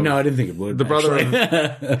brother of... No, I didn't think it would. The brother of...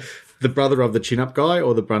 The brother of the chin-up guy,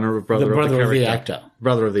 or the brother of the character? Actor.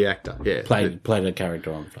 Brother of the actor, yeah. Played a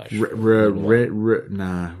character on Flash. Is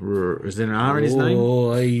there an R in his name?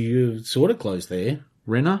 Oh, you sort of close there.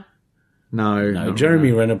 Renner? No,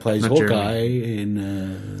 Jeremy Renner plays Hawkeye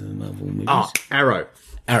in Marvel movies. Oh, Arrow.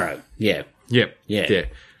 Yeah. Yep. Yeah. Yeah.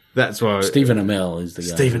 That's why. Stephen Amell is the guy.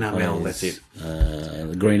 Stephen Amell, that's it.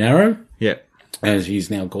 The Green Arrow, Yep. as he's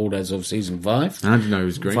now called as of season 5. I didn't know he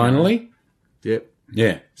was green. Finally. Yep.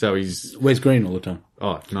 Yeah. So he's... Wears green all the time.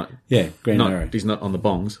 Oh, not... Yeah, Green Arrow. He's not on the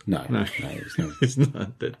bongs. No, he's not. It's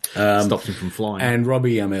not. That stops him from flying. And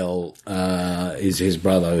Robbie Amell is his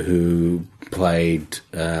brother, who played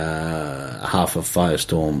half of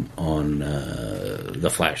Firestorm on The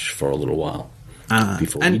Flash for a little while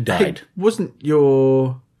before he died. Hey, wasn't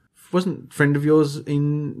a friend of yours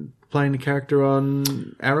in playing a character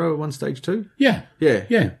on Arrow at one stage too? Yeah.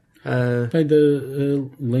 Yeah. Played the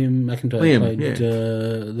Liam McIntyre. Played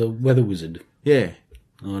the Weather Wizard. Yeah.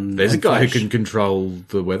 There's a guy Flash. who can control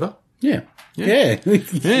the weather. Yeah. Yeah.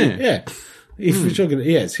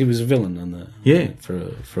 Yes, he was a villain on the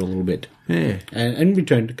for a little bit. Yeah. And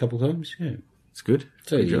returned a couple of times. Yeah. It's good.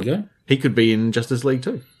 So there you go. He could be in Justice League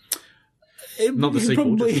too. Not the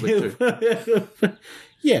sequel, Justice League 2.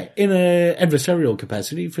 Yeah, in an adversarial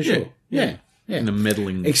capacity for sure. Yeah. In a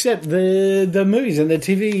meddling. Except the movies and the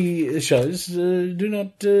TV shows do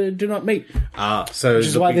not meet. So which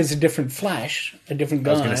is why there's a different Flash, a different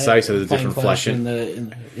guy. I was going to say, so there's a different Flash and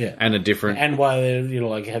a different, and why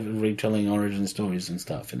they're have retelling origin stories and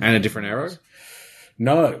stuff, and a different Arrow.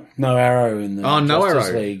 No Arrow in the Justice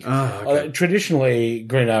Arrow. League. Oh, okay. Traditionally,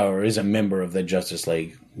 Green Arrow is a member of the Justice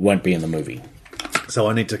League. Won't be in the movie. So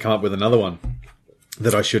I need to come up with another one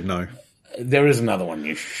that I should know. There is another one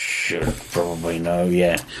you should probably know,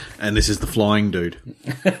 yeah. And this is the flying dude.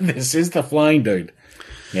 This is the flying dude.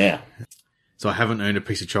 Yeah. So I haven't earned a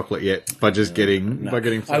piece of chocolate yet by just getting...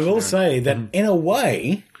 I will say that in a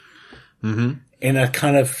way, in a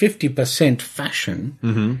kind of 50%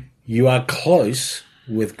 fashion, you are close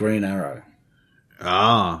with Green Arrow.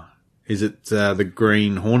 Ah. Is it the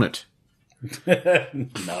Green Hornet?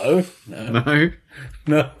 No.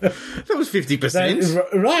 That was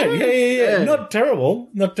 50%. Right, yeah. Not terrible,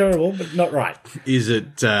 but not right. Is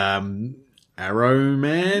it Arrow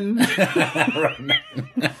Man?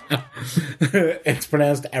 It's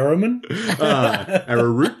pronounced Arrowman.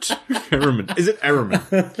 Arrowroot? Arrowman. Is it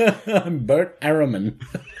Arrowman? Bert Arrowman.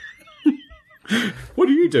 What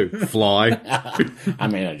do you do? Fly. I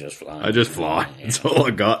mean, I just fly. That's all I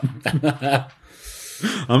got.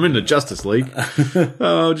 I'm in the Justice League.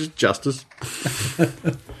 Oh, just justice.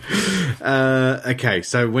 Okay,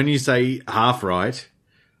 so when you say half right,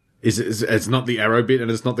 it's not the Arrow bit and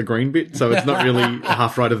it's not the green bit, so it's not really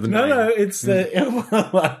half right of the name. No, it's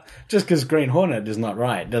the just because Green Hornet is not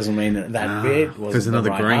right doesn't mean that bit was. There's another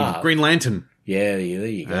right green half. Green Lantern. Yeah, there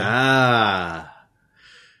you go.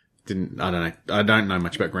 I don't know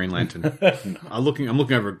much about Green Lantern. I'm looking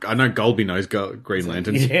over. I know Golby knows Green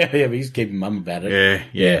Lantern. Yeah, but he's keeping mum about it.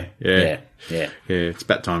 Yeah. Yeah. It's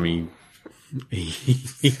about time he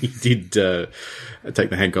did take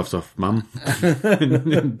the handcuffs off Mum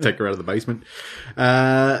and take her out of the basement.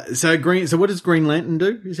 So what does Green Lantern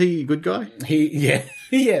do? Is he a good guy?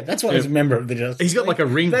 That's why he's a member of the Justice League. He's got like a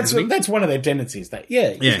ring. That's one of their tendencies.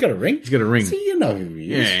 He's got a ring. He's got a ring. So you know who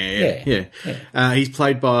he is. Yeah. He's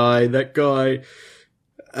played by that guy,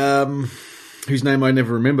 whose name I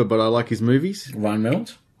never remember, but I like his movies. Ryan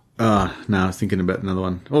Reynolds. No, I was thinking about another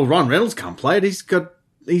one. Oh, Ryan Reynolds can't play it.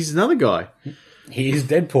 He's another guy. He's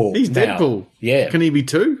Deadpool. He's now. Deadpool. Yeah. Can he be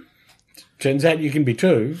two? Turns out you can be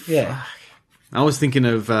two. Yeah. I was thinking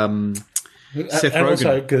of Seth Rogen.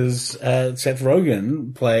 Also, because Seth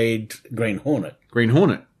Rogen played Green Hornet. Green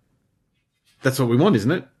Hornet. That's what we want,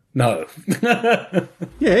 isn't it? No.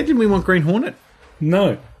 Yeah, didn't we want Green Hornet?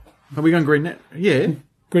 No. Are we going Green Net? Yeah.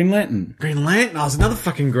 Green Lantern. Green Lantern? Oh, it's another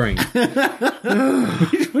fucking green.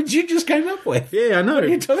 What you just came up with? Yeah, I know. What are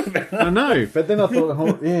you talking about? I know, but then I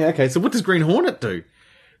thought, okay, so what does Green Hornet do?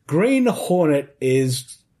 Green Hornet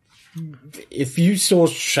is, if you saw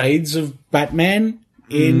shades of Batman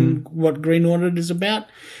in what Green Hornet is about,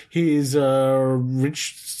 he is a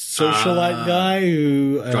rich socialite guy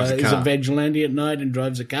who is a vigilante at night and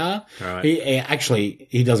drives a car. Right.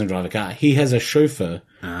 He doesn't drive a car. He has a chauffeur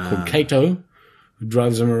called Kato, who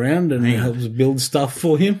drives him around and helps build stuff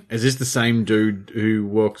for him. Is this the same dude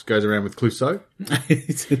who goes around with Clouseau?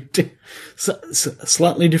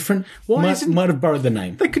 Slightly different. Might have borrowed the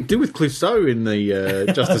name. They could do with Clouseau in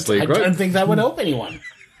the Justice League, right? I don't think that would help anyone.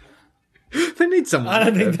 They need someone. I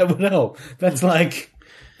don't think that would help. That's like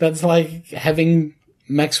having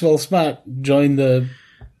Maxwell Smart join the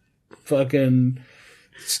fucking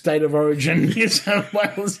State of Origin New South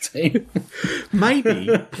Wales team. Maybe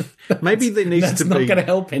there needs That's to not be going to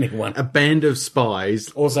help anyone. a band of spies.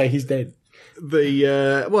 Or say he's dead.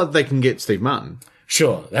 They can get Steve Martin.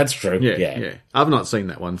 Sure, that's true. Yeah. I've not seen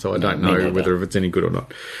that one, so I don't know whether it's any good or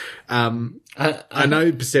not. I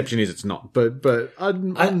know perception is it's not, but I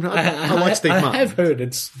like Steve Martin. I have heard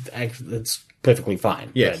it's perfectly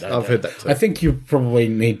fine. Yes, I've heard that too. I think you probably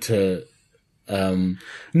need to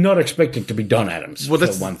not expect it to be Don Adams for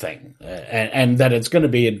one thing, and that it's going to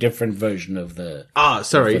be a different version of the.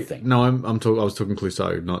 Sorry, of the thing. No, I was talking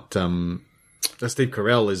Clouseau, not Steve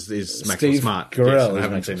Carell is Maxwell Smart. Carell, yes, is I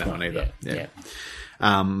haven't Maxwell seen that Smart. one either. Yeah.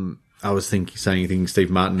 I was saying Steve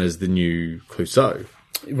Martin as the new Clouseau.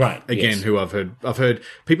 Right. Again, yes. who I've heard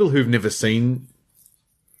people who've never seen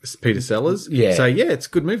Peter Sellers say, it's a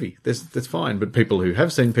good movie. That's fine. But people who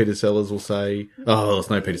have seen Peter Sellers will say, it's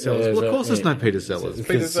no Peter Sellers. Well, of course it's no Peter Sellers.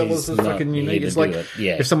 Peter Sellers is fucking unique. It's like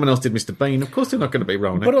if someone else did Mr. Bean, of course they're not going to be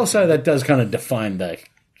Rowan. But also that does kind of define the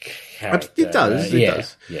character. It does. It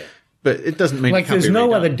does. Yeah. But it doesn't mean like there's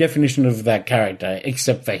no other definition of that character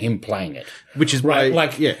except for him playing it. Which is right. why,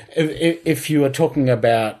 If you are talking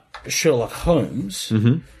about Sherlock Holmes,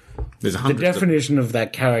 there's the definition of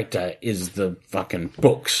that character is the fucking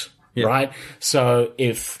books, right? So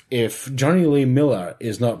if Johnny Lee Miller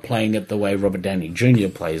is not playing it the way Robert Downey Jr.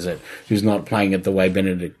 plays it, who's not playing it the way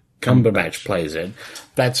Benedict Cumberbatch plays it,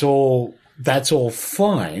 that's all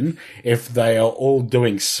fine if they are all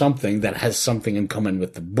doing something that has something in common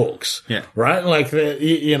with the books. Yeah. Right? Like,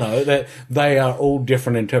 that they are all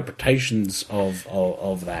different interpretations of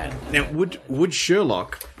that. Now, would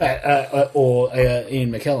Sherlock... or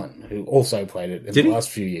Ian McKellen, who also played it in the last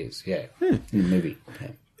few years. Yeah. In the movie. Yeah.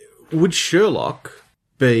 Would Sherlock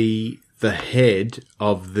be the head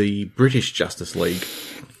of the British Justice League?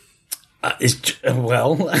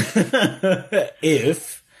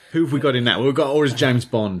 If... Who have we got in that? Or is James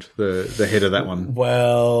Bond the head of that one?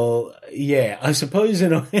 Well, yeah, I suppose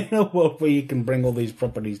in a world where you can bring all these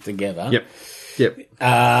properties together. Yep.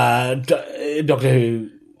 Doctor Who,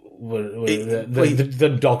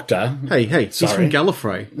 the Doctor. Hey, he's from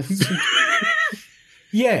Gallifrey.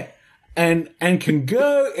 Yeah, and can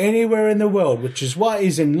go anywhere in the world, which is why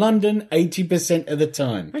he's in London 80% of the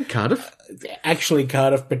time. And Cardiff. Actually,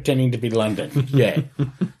 Cardiff pretending to be London. Yeah.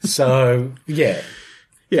 So, yeah.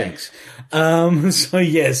 Thanks. So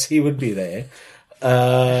yes, he would be there.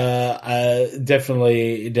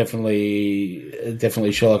 Definitely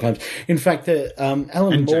Sherlock Holmes. In fact, Alan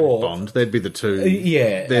and Moore, James Bond, they'd be the two.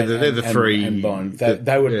 They're the three. And Bond.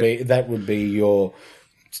 That would be your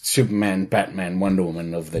Superman, Batman, Wonder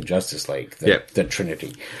Woman of the Justice League. The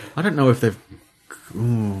Trinity. I don't know if they've.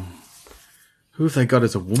 Who have they got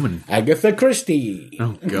as a woman? Agatha Christie.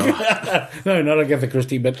 Oh, God. No, not Agatha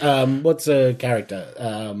Christie, but what's a character?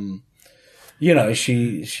 She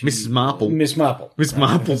Mrs. Marple. Miss Marple. Miss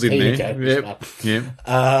Marple's in there.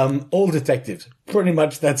 Yep. All detectives. Pretty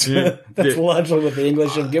much that's largely what the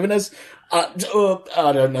English have given us. I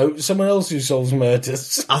don't know. Someone else who solves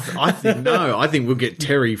murders. I think we'll get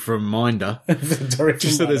Terry from Minder.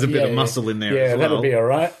 Just so there's a bit of muscle in there as well. That'll be all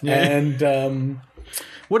right. Yeah. And...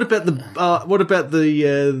 What about the?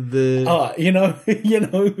 you know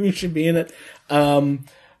who should be in it?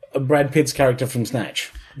 Brad Pitt's character from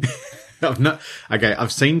Snatch.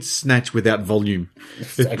 I've seen Snatch without volume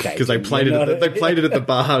because they played it. They played it at the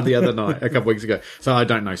bar the other night, a couple of weeks ago. So I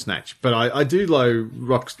don't know Snatch, but I do know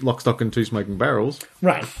Lock, Stock, and Two Smoking Barrels.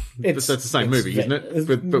 Right, that's the same movie, isn't it?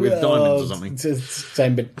 But with diamonds or something. It's the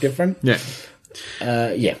same but different. Yeah.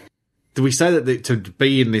 Yeah. Do we say that to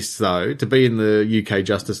be in this, though, to be in the UK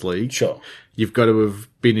Justice League, sure, you've got to have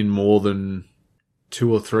been in more than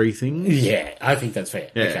 2 or 3 things? Yeah, I think that's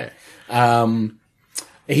fair. Yeah. Okay.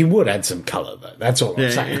 He would add some colour, though. That's all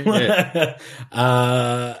I'm saying. Yeah.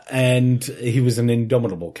 And he was an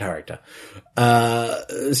indomitable character.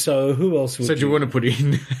 So who else would do you want to put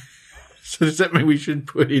in... So does that mean we should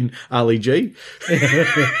put in Ali G?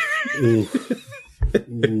 Ooh.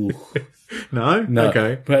 No?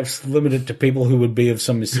 Okay. Perhaps limited to people who would be of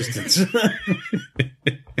some assistance.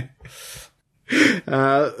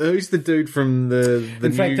 Who's the dude from the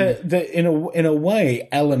In fact, in a way,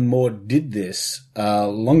 Alan Moore did this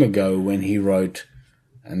long ago when he wrote,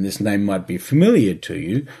 and this name might be familiar to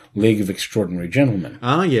you, League of Extraordinary Gentlemen.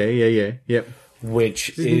 Oh, yeah. Yep.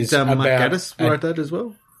 Which Didn't is Mark about... Gatiss write that as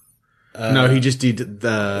well? No, he just did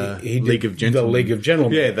the League of Gentlemen. The League of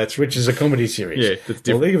Gentlemen. Yeah, that's which is a comedy series. Yeah, that's different.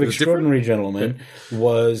 The League of Extraordinary Gentlemen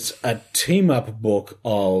was a team-up book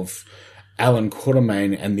of Alan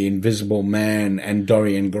Quatermain and the Invisible Man and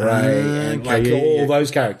Dorian Gray and all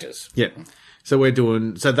those characters. Yeah. So we're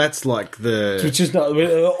doing. So that's like the. Which is not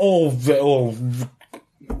all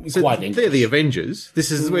So quite they're the Avengers. This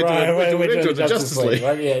is we're doing the Justice League.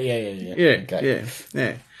 Right? Yeah. Okay.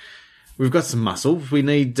 Yeah. We've got some muscle. We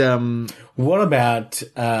need. What about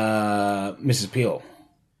Mrs. Peel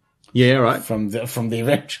Yeah, right. from the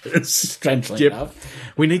Avengers? Strangely enough,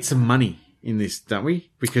 We need some money in this, don't we?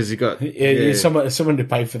 Because you got someone to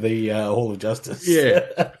pay for the Hall of Justice. Yeah.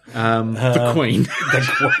 The Queen. The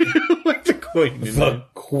Queen. The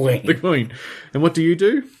Queen. The Queen. And what do you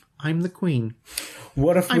do? I'm the Queen.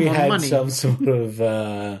 What if we had money. some sort of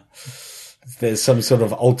there's some sort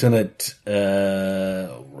of alternate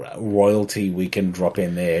royalty we can drop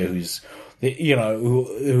in there who's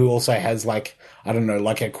who also has like I don't know,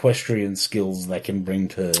 like equestrian skills they can bring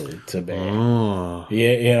to bear. Oh.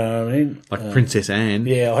 Yeah, you know what I mean? Like Princess Anne.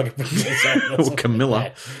 Yeah, like a Princess Anne. Or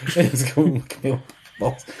Camilla. It's called Camilla.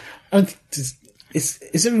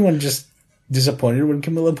 Is everyone just disappointed when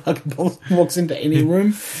Camilla Parker Bowles walks into any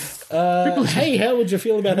room? Hey, how would you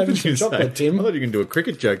feel about having some chocolate, Tim? I thought you can do a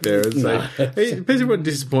cricket joke there and say, hey, is everyone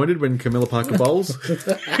disappointed when Camilla Parker Bowles?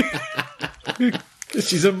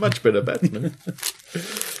 She's a much better batsman.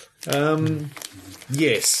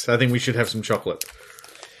 Yes, I think we should have some chocolate.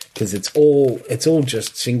 Because it's all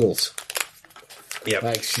just singles. Yeah,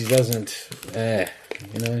 like she doesn't,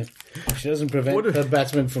 she doesn't prevent the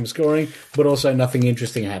batsman from scoring, but also nothing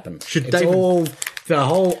interesting happens. The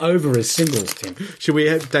whole over is singles, Tim. Should we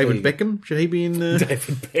have David Beckham? Should he be in the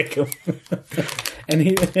David Beckham?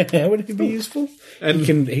 And how would he be useful? And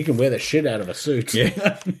he can wear the shit out of a suit.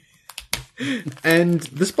 Yeah. And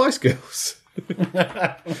the Spice Girls.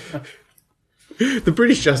 The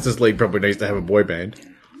British Justice League probably needs to have a boy band.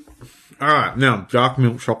 All right, now dark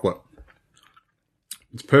milk chocolate.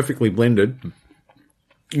 It's perfectly blended.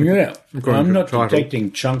 Yeah, I'm not title.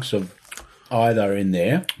 detecting chunks of either in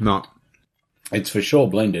there. No. It's for sure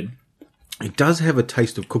blended. It does have a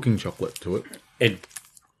taste of cooking chocolate to it. It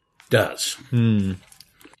does.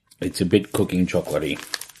 It's a bit cooking chocolatey.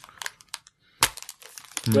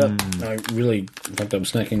 Well, I really think I'm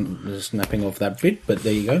snapping off that bit, but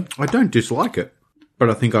there you go. I don't dislike it,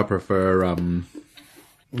 but I think I prefer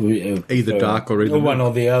either dark or either one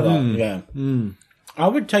or the other. Yeah, I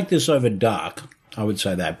would take this over dark. I would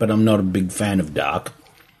say that, but I'm not a big fan of dark,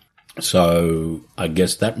 so I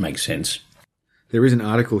guess that makes sense. There is an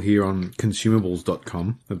article here on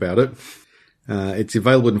consumables.com about it. It's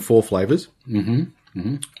available in 4 flavours.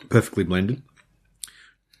 Perfectly blended.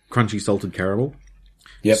 Crunchy salted caramel.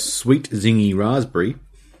 Yep. Sweet zingy raspberry.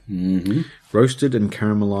 Roasted and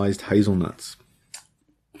caramelised hazelnuts.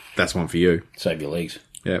 That's one for you. Save your legs.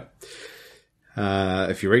 Yeah.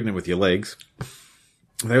 If you're eating it with your legs.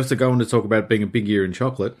 They also go on to talk about being a big year in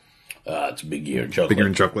chocolate. It's a big year in chocolate. Bigger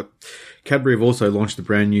in chocolate. Cadbury have also launched the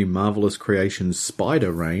brand new Marvellous Creations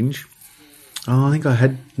Spider range. Oh, I think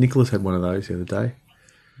Nicholas had one of those the other day.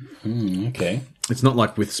 Okay. It's not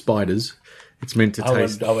like with spiders. It's meant to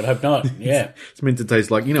taste... I would hope not, yeah. It's meant to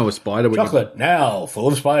taste like, a spider. Chocolate, now, full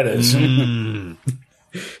of spiders.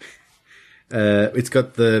 It's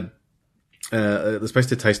got the... it's supposed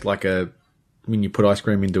to taste like when you put ice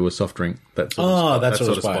cream into a soft drink. That sort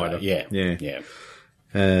of spider. Yeah.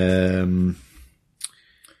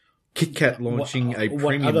 Kit Kat launching a premium...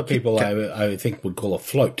 What other people I think would call a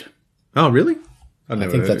float. Oh, really? I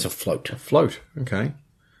think that's a float. A float, okay.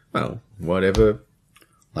 Well, whatever...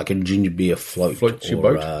 Like a ginger beer float. Floats your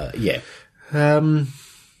boat? Yeah. I've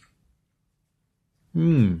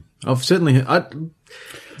certainly...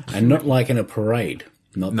 And not like in a parade.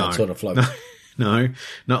 Not that sort of float. No,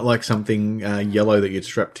 not like something yellow that you'd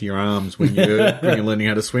strap to your arms when you're learning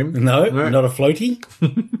how to swim. No, not a floaty.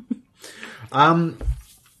 I'm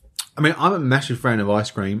a massive fan of ice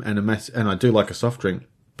cream and I do like a soft drink,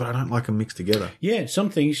 but I don't like them mixed together. Yeah, some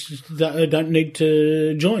things don't need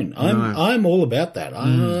to join. I'm all about that.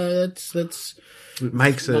 That's it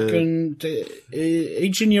makes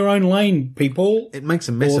each in your own lane, people. It makes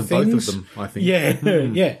a mess of both of them, I think.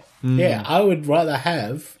 Yeah, yeah. I would rather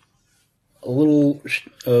have a little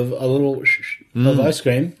of ice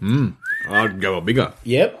cream. I'd go a bigger.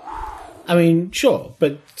 Yep. I mean, sure,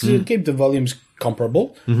 but to keep the volumes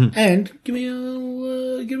comparable, and give me a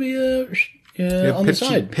on the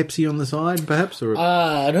side. Pepsi on the side, perhaps, or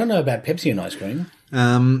I don't know about Pepsi and ice cream.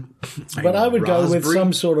 But I would go with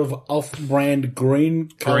some sort of off-brand green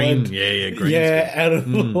colored. Green. Out of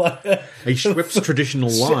like A Schweppes traditional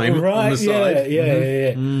lime right, on the side.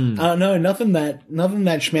 Yeah. No, nothing that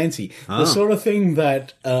schmancy. The sort of thing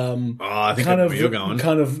that I think I know where you're going.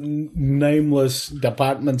 kind of nameless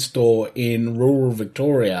department store in rural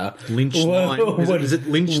Victoria. Lynch lime. Is it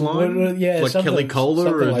Lynch lime? Yeah, like Kelly Kohler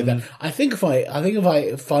something like that. I think if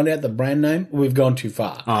I find out the brand name, we've gone too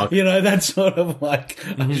far. Oh, okay. You know, that's sort of like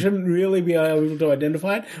I shouldn't really be able to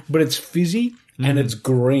identify it, but it's fizzy and it's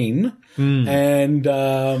green,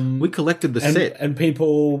 and we collected the set, and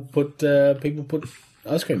people put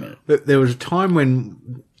ice cream in it. There was a time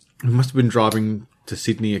when we must have been driving to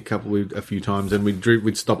Sydney a few times, and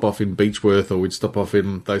we'd stop off in Beechworth or we'd stop off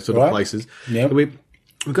in those sort of places. Yeah, we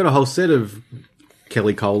got a whole set of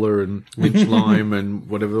Kelly Kohler and Lynch lime and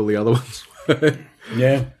whatever all the other ones were.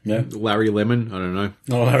 Yeah. Larry Lemon, I don't know.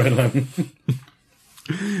 Oh, Larry Lemon.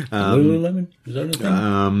 Lululemon? Is that a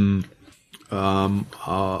thing?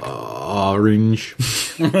 Orange.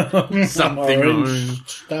 Something orange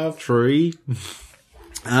stuff. Tree.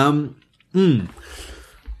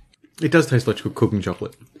 It does taste like cooking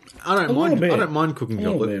chocolate. I don't mind cooking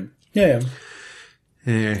chocolate. Yeah.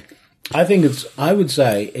 Yeah. I would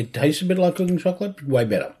say it tastes a bit like cooking chocolate, but way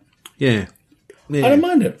better. Yeah. I don't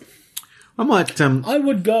mind it. I might. I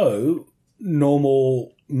would go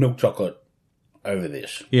normal milk chocolate over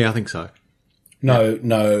this. Yeah, I think so. No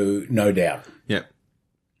doubt. Yeah.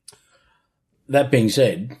 That being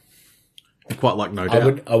said, I quite like No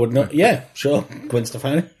Doubt. I would not. Yeah, sure. Gwen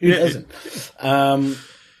Stefani. Who doesn't?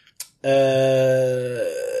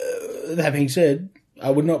 That being said, I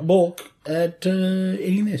would not balk at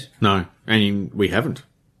eating this. No, and we haven't.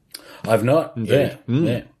 I've not. Indeed.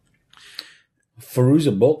 Yeah.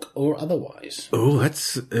 Faruza balk or otherwise. Oh, that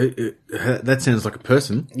sounds like a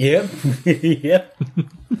person. Yeah. Yeah.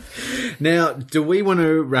 Now, do we want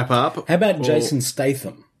to wrap up? How about Jason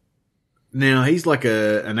Statham? Now, he's like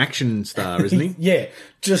an action star, isn't he? Yeah,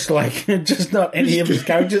 just not any of his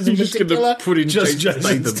characters in particular. Put in just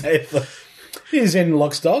Jason Statham. He's in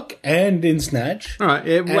Lock, Stock and in Snatch. All right,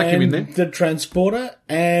 yeah, whack him in there. The Transporter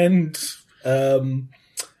and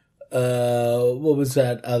what was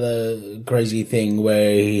that other crazy thing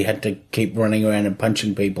where he had to keep running around and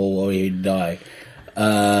punching people or he'd die?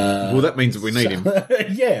 Well, that means that we need him.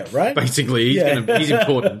 Yeah, right. Basically, he's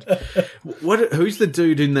important. Who's the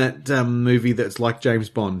dude in that movie that's like James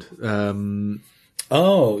Bond?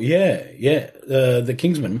 Oh, yeah. The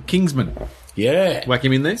Kingsman. Kingsman. Yeah. Whack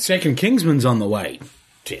him in there. Second Kingsman's on the way,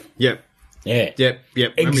 Tim. Yep. Yeah. Yep.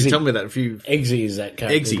 Remember you told me that a few... Eggsy is that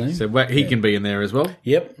character's name. So he can be in there as well.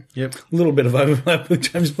 Yep. A little bit of overlap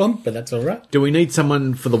with James Bond, but that's all right. Do we need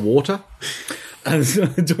someone for the water?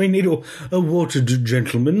 Do we need a water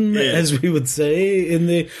gentleman, as we would say in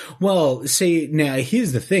the... Well, see, now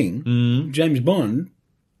here's the thing. James Bond...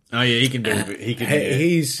 Oh, yeah, he can do it. He can wear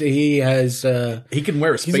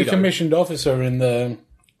a Speedo. He's a commissioned officer in the...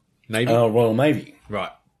 Navy? Royal Navy.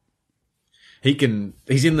 Right. He's in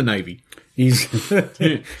the Navy. He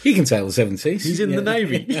can sail the seven seas. He's in the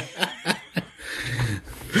Navy.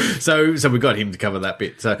 So we got him to cover that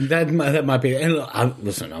bit. So that might be. And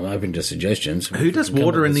listen, I'm open to suggestions. Who does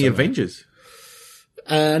water in the Avengers?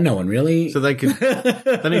 No one really. So they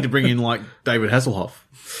need to bring in like David Hasselhoff.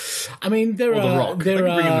 I mean, The Rock. Bring in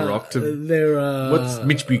The Rock. What's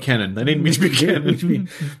Mitch Buchanan? They need Mitch Buchanan.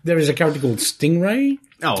 There is a character called Stingray.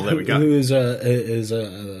 Oh, there we go. Who is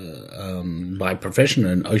by profession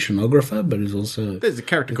an oceanographer, but is also... There's a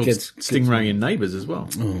character called Stingray in Neighbours as well.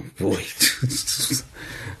 Oh, boy. Is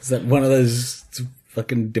that one of those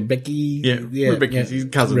fucking DeBecky? Yeah, Rebecca's his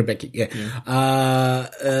cousin. Rebecca, yeah.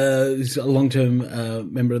 He's a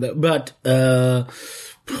long-term member of that. But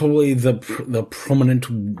probably the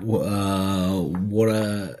prominent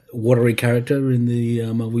watery character in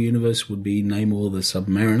the Marvel Universe would be Namor the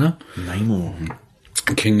Submariner. Namor.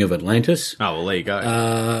 King of Atlantis. Oh, well, there you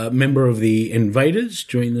go. Member of the Invaders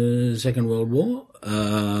during the Second World War,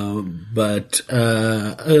 but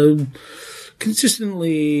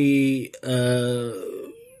consistently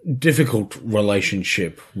difficult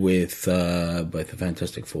relationship with both the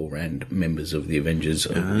Fantastic Four and members of the Avengers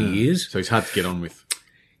over the years. So he's hard to get on with.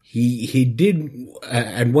 He did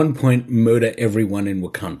at one point murder everyone in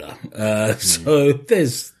Wakanda. So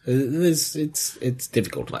it's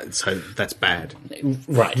difficult. So that's bad.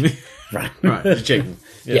 Right. Just checking.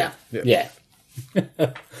 Yeah.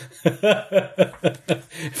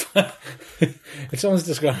 If someone's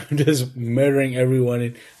described as murdering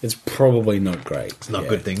everyone, it's probably not great. It's not a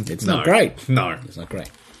good thing. It's not great. No. It's not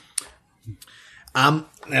great. Now,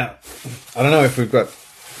 I don't know if we've got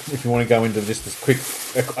if you want to go into this quick,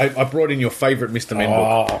 I brought in your favourite Mr. Men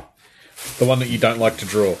book, the one that you don't like to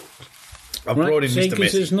draw. I brought in Mr.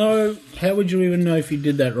 Messy. There's no. How would you even know if you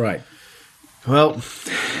did that right? Well,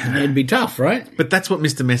 it'd be tough, right? But that's what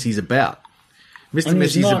Mr. Messy's about. Mr.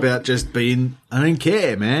 Messy's about just being, I don't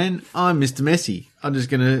care, man. I'm Mr. Messy. I'm just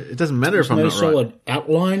going to, it doesn't matter if I'm not right. No solid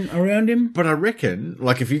outline around him. But I reckon,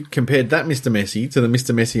 like, if you compared that Mr. Messy to the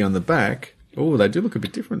Mr. Messy on the back, oh, they do look a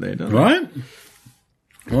bit different there, don't they? Right?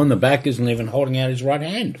 The one on the back isn't even holding out his right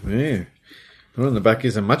hand. Yeah. The one on the back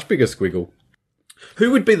is a much bigger squiggle.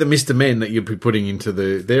 Who would be the Mr. Men that you'd be putting into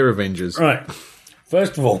their Avengers? Right.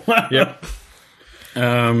 First of all. Yep.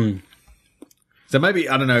 So maybe,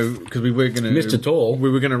 I don't know, because we were going to... Mr. Tall. We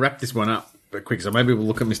were going to wrap this one up but quick, so maybe we'll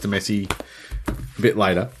look at Mr. Messy a bit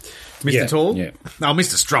later. Mr. Tall? Yeah. Oh,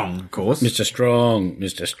 Mr. Strong, of course. Mr. Strong.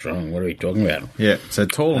 Mr. Strong. What are we talking about? Yeah, so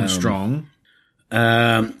tall and strong.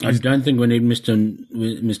 I don't think we need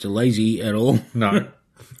Mr. Lazy at all. No.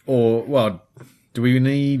 Or, well, do we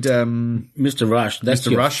need... Mr. Rush. That's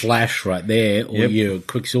Mr. your Rush? Flash right there, or your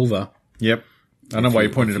Quicksilver. Yep. I don't know why you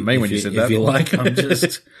pointed at me when you said that. If you like, I'm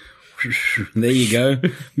just... There you go.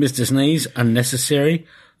 Mr. Sneeze, unnecessary.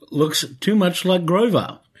 Looks too much like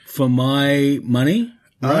Grover for my money.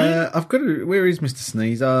 Right? I've got to... Where is Mr.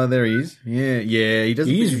 Sneeze? Oh, there he is. Yeah, he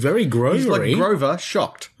doesn't... He's very Grover-y. He's like Grover,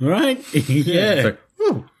 shocked. Right? Yeah.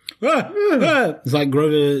 So, It's like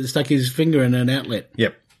Grover stuck his finger in an outlet.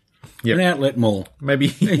 Yep. An outlet mall. Maybe...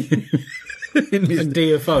 in Mr.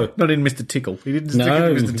 DFO. Not in Mr. Tickle. He didn't stick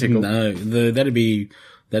it in Mr. Tickle. No, that'd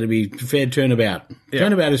be fair turnabout. Yeah.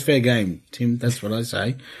 Turnabout is fair game, Tim. That's what I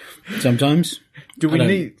say. Sometimes. I don't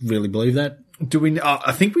really believe that. Do we?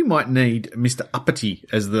 I think we might need Mr. Uppity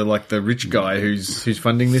as the rich guy who's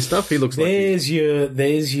funding this stuff. He looks there's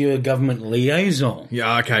your government liaison.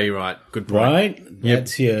 Yeah. Okay. You're right. Good point. Right. Yep.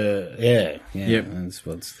 That's your Yep. That's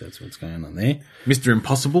what's going on there. Mr.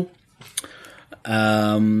 Impossible.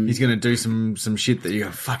 He's going to do some shit that you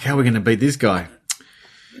go, fuck, how are we going to beat this guy?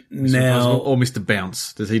 Now, or Mr.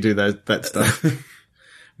 Bounce. Does he do that stuff?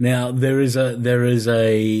 Now, there is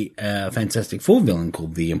a Fantastic Four villain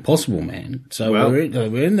called the Impossible Man. So we're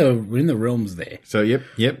in the realms there. So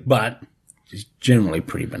yep. But he's generally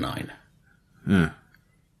pretty benign. Yeah.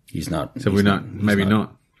 He's not. So we're not. Maybe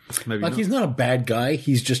not. Maybe like not. He's not a bad guy.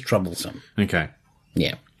 He's just troublesome. Okay.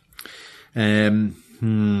 Yeah.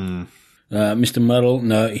 Mr. Muddle,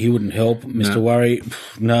 no, he wouldn't help. Mr. Worry,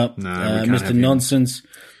 no. Mr. Nonsense,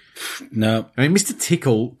 no. I mean, Mr.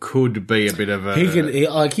 Tickle could be a bit of a...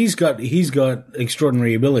 He's got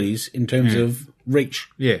extraordinary abilities in terms of reach.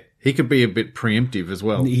 Yeah, he could be a bit preemptive as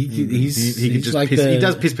well. He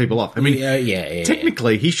does piss people off. I mean, yeah.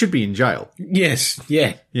 Technically, he should be in jail. Yes,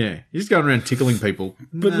 yeah. Yeah, he's going around tickling people.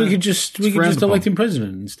 But we could just elect him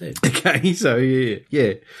president instead. Okay, so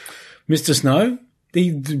yeah. Mr. Snow,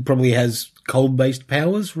 he probably has cold-based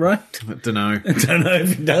powers, right? I don't know. I don't know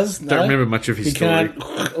if he does. Don't remember much of his story.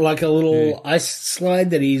 Can't, like a little ice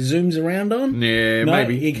slide that he zooms around on? Yeah,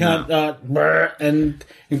 maybe. He can't, and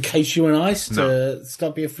encase you in ice to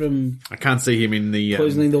stop you from... I can't see him in the...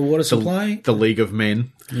 poisoning the water supply? The League of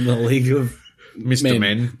Men. The League of... Mr.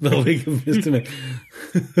 Men. The League of Mr. Men.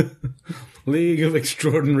 League of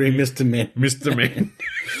Extraordinary Mr. Men. Mr. Men.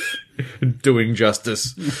 Doing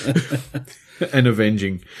justice. And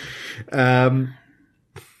avenging. Mr.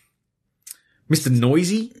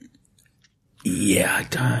 Noisy? Yeah, I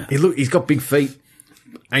don't. He's got big feet.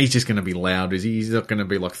 And he's just going to be loud, is he? He's not going to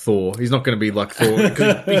be like Thor. He's not going to be like Thor.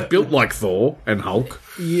 Because he's built like Thor and Hulk.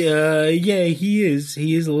 Yeah, he is.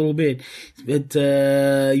 He is a little bit. But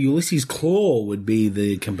Ulysses Claw would be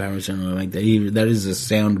the comparison I make. That is a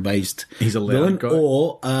sound-based He's a loud villain. guy.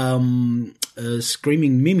 Or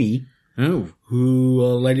Screaming Mimi. Oh. Who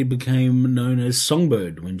later became known as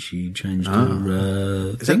Songbird when she changed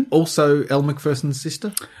her Is thing. that also Elle Macpherson's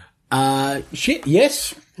sister?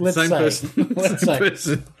 Yes. Let's Same say. person. Let's Same say.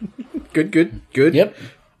 person. Good. Yep.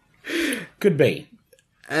 Could be.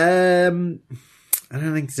 I don't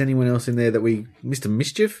think there's anyone else in there that we... Mr.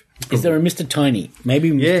 Mischief? Is there a Mr. Tiny?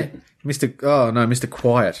 Maybe Mr. Yeah. Mr.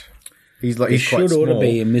 Quiet. He's quite small. Should ought to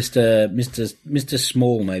be a Mr.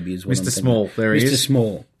 Small, maybe is what I'm Mr. thinking. Small, there he is. Mr.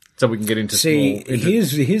 Small. So we can get into small. See,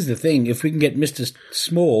 here's the thing. If we can get Mr.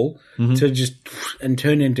 Small to just and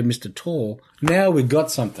turn into Mr. Tall, now we've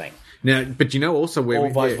got something. Now, but you know also where...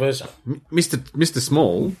 Or vice versa. Mr.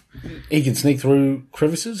 Small... He can sneak through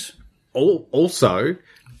crevices. Also...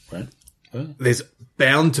 Right. There's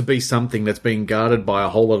bound to be something that's being guarded by a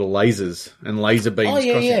whole lot of lasers and laser beams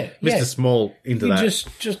crossing. Mr. Small into that.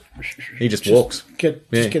 He just walks. Get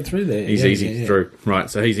through there. He's easy through.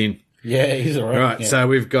 Right, so he's in. Yeah, he's all right. Right, so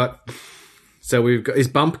we've got So we've got, is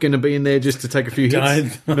Bump going to be in there just to take a few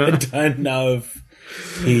hits? I don't know if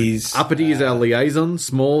he's... Uppity is our liaison.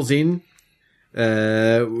 Small's in.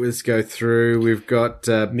 Let's go through. We've got...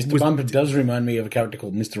 Mr. Bump does remind me of a character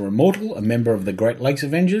called Mr. Immortal, a member of the Great Lakes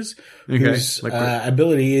Avengers, whose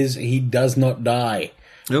ability is he does not die.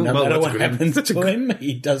 No matter what happens to him,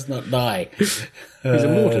 he does not die. He's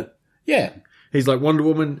immortal. Yeah. He's like Wonder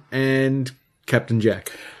Woman and Captain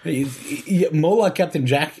Jack. He's more like Captain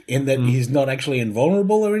Jack in that he's not actually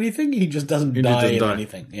invulnerable or anything. He just doesn't die in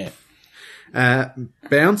anything. Yeah.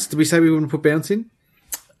 Bounce. Did we say we wouldn't put Bounce in?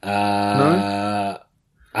 No?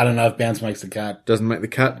 I don't know if Bounce makes the cut. Doesn't make the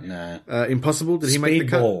cut? No. Impossible. Did he make the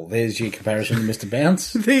cut? Speedball. There's your comparison to Mr.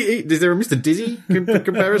 Bounce. Is there a Mr. Dizzy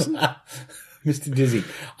comparison? Mr. Dizzy.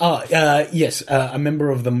 Yes, a member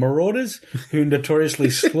of the Marauders who notoriously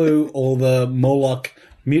slew all the Moloch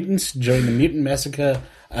mutants during the Mutant Massacre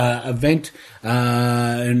event.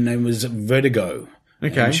 Her name was Vertigo.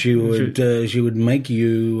 Okay. And she would make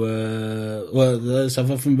you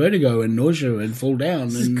suffer from vertigo and nausea and fall down.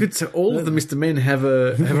 This is good. So all of the Mr. Men have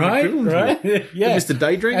a right. Yeah. Mr.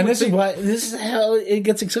 Daydream. And this is how it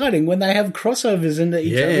gets exciting when they have crossovers into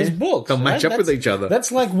each other's books. They'll match up with each other.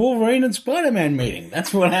 That's like Wolverine and Spider-Man meeting.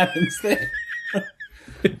 That's what happens there.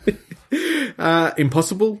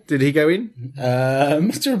 Impossible? Did he go in?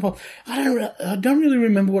 Mr. Impossible. I don't really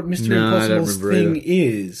remember what Mr. Impossible's thing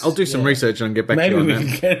is. I'll do some research and get back to you on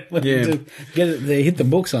that. Maybe we can hit the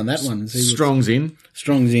books on that one. Strong's in.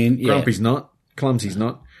 Strong's in. Yeah. Grumpy's not. Clumsy's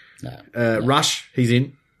not. No. Rush, he's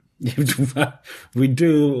in. We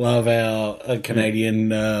do love our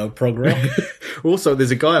Canadian program. Also,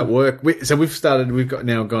 there's a guy at work. We've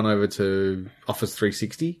now gone over to Office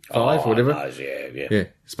 365 or whatever. Nice, yeah. Yeah,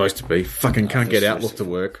 supposed to be. Fucking can't get Outlook to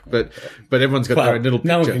work, but everyone's got their own little picture.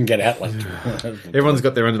 No one can get Outlook. Everyone's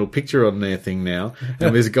got their own little picture on their thing now,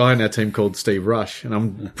 and there's a guy in our team called Steve Rush, and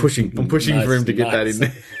I'm pushing for him to get that in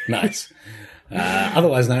there. Nice.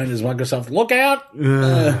 Otherwise known as Microsoft Lookout.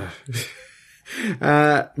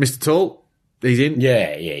 Mr. Tall, he's in.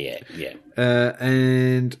 Yeah.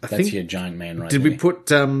 And I think that's your giant man, right? Did we put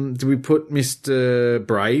Mr.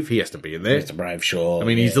 Brave? He has to be in there. Mr. Brave, sure. I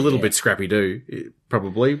mean, he's a little bit scrappy too,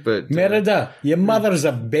 probably, but Merida, your mother's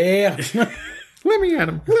a bear. Let me at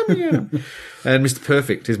him. And Mr.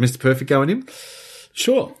 Perfect, is Mr. Perfect going in?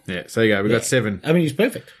 Sure. Yeah. So there you go. We've got 7. I mean, he's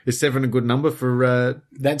perfect. Is 7 a good number for?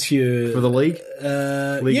 That's your for the league.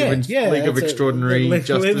 League of Extraordinary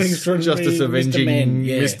Justice Avenging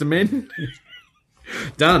Mr. Men.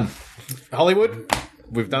 Done. Hollywood,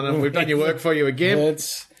 we've done your work for you again.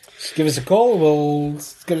 Just give us a call. We'll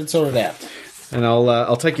get it sorted out. And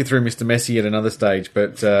I'll take you through Mr. Messy at another stage.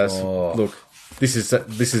 But look, this is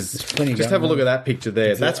just have a look at that picture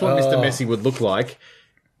there. That's what Mr. Messy would look like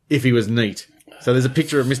if he was neat. So there's a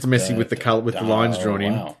picture of Mr. Messy with the lines drawn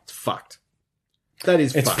in. It's fucked. That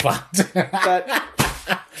is fucked.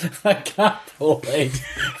 I can't believe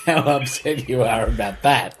how upset you are about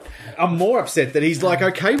that. I'm more upset that he's like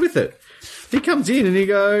okay with it. He comes in and he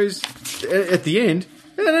goes at the end,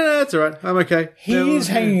 no, that's all right. I'm okay. He is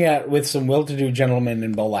hanging out with some well-to-do gentlemen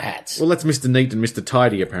in bowler hats. Well, that's Mr. Neat and Mr.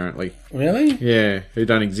 Tidy, apparently. Really? Yeah, who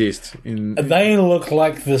don't exist. They look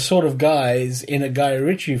like the sort of guys in a Guy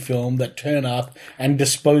Ritchie film that turn up and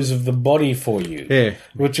dispose of the body for you. Yeah.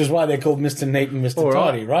 Which is why they're called Mr. Neat and Mr.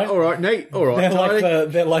 Tidy, right? All right, Neat. All right, Tidy.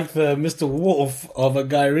 They're like the Mr. Wolf of a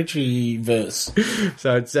Guy Ritchie verse.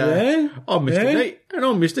 So it's, I'm Mr. Neat. And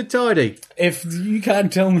I'm Mr. Tidy. If you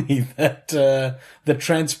can't tell me that the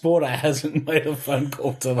transporter hasn't made a phone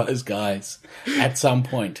call to those guys at some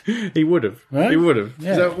point. He would have. Right? He would have.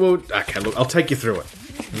 Yeah. So, well, okay, look, I'll take you through it.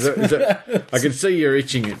 I can see you're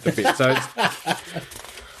itching at the bit. So it's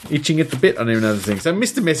itching at the bit on another thing. So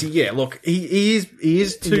Mr. Messy, yeah, look, he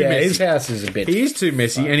is too messy. His house is a bit... He is too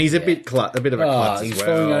messy, and he's a bit of a klutz as well. He's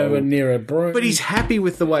falling over near a broom. But he's happy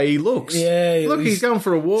with the way he looks. Yeah. Look, he's going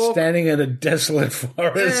for a walk. Standing in a desolate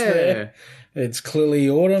forest there. It's clearly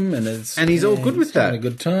autumn, and he's all good with that. Having a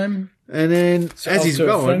good time. And then, as he's going...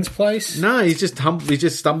 a friend's place? No, he's just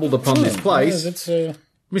stumbled upon this place. Yeah,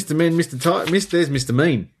 Mr. Men, Mr. Tight... There's Mr.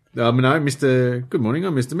 Mean. No, Mr. Good morning,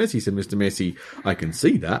 I'm Mr. Messy, said Mr. Messy. I can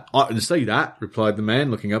see that, replied the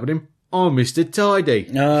man, looking up at him. I'm Mr.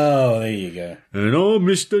 Tidy. Oh, there you go. And I'm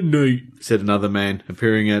Mr. Neat, said another man,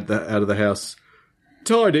 appearing out of the house.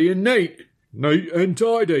 Tidy and neat. Neat and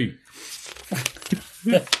tidy.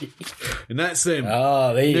 And that's them.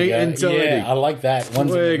 Oh, there you go. And tidy. Yeah, I like that.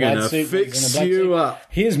 We're going to fix you up.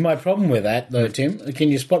 Here's my problem with that, though, Tim. Can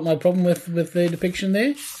you spot my problem with the depiction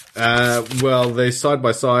there? Well, they're side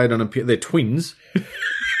by side they're twins.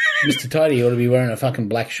 Mr. Tidy ought to be wearing a fucking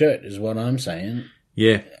black shirt, is what I'm saying.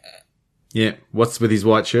 Yeah. Yeah. What's with his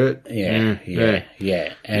white shirt? Yeah.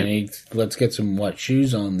 And let's get some white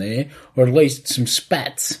shoes on there, or at least some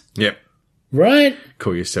spats, Yep. right?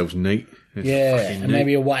 Call yourselves neat. It's Yeah, fucking and neat.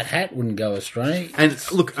 maybe a white hat wouldn't go astray. And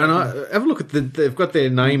look, and I have a look at they've got their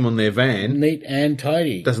name on their van. Neat and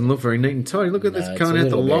tidy. Doesn't look very neat and tidy. Look at this It's coming a out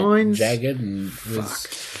the little bit lines. jagged, and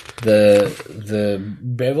the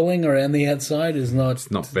beveling around the outside is not.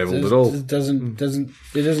 It's not beveled at all. It doesn't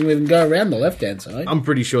even go around the left hand side. I'm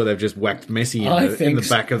pretty sure they've just whacked Messi I in the think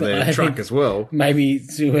back of so. their I truck think- as well. Maybe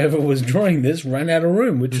whoever was drawing this ran out of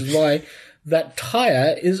room, which is why that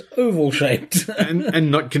tire is oval shaped. and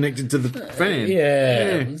not connected to the fan.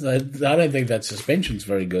 Yeah. I don't think that suspension's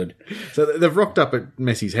very good. So they've rocked up at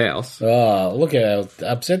Messi's house. Oh, look how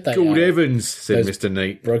upset they Good are. heavens, said Those Mr.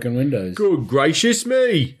 Neat. Broken windows. Good gracious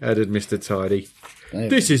me, added Mr. Tidy.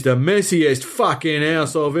 This is the messiest fucking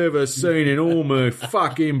house I've ever seen in all my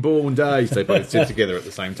fucking born days. They both sit together at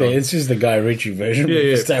the same Yeah, time. this is the Guy Ritchie version. Yeah, We've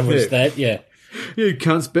yeah, established yeah. that, yeah. You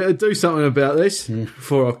cunts better do something about this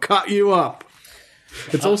before I cut you up.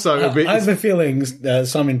 It's also a bit... I have a feeling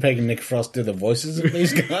Simon Pegg and Nick Frost do the voices of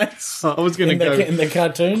these guys. I was going to go... in the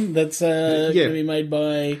cartoon that's going to be made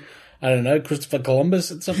by, I don't know, Christopher Columbus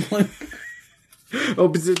at some point. Oh,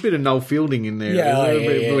 but there's a bit of Noel Fielding in there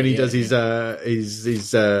when he does his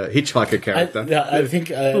hitchhiker character. I think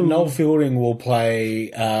Noel Fielding will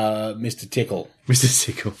play Mr. Tickle. Mr.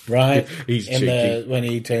 Sickle. Right? He's cheeky. When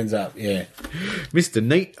he turns up, yeah. Mr.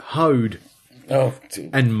 Neat hoed Oh,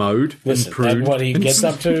 and mowed listen, and prude. what he gets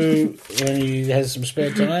up to when he has some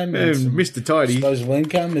spare time and some Mr. Tidy, disposable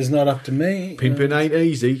income is not up to me. pimping ain't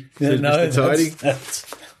easy, says Mr. Tidy.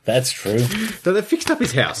 That's true. So they fixed up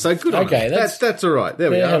his house, so good on Okay, them. That's all right. There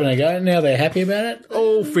we They're are. having a go. Now they're happy about it.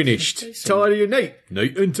 All finished. Tidy and neat.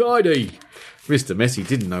 Neat and tidy. Mr. Messi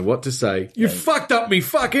didn't know what to say. You fucked up me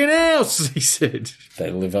fucking house, he said. They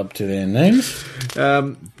live up to their names.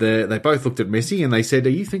 They both looked at Messi and they said,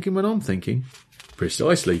 are you thinking what I'm thinking?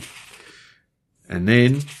 Precisely. And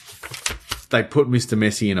then they put Mr.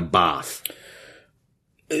 Messi in a bath.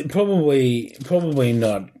 Probably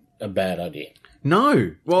not a bad idea.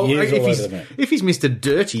 No. Well, He is all if over the map. he's Mr.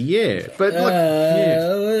 Dirty, yeah. But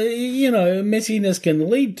Messiness can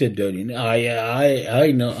lead to dirtiness.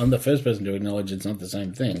 I know. I'm the first person to acknowledge it's not the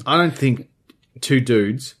same thing. I don't think two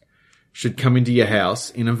dudes should come into your house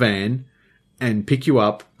in a van and pick you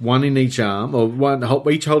up, one in each arm,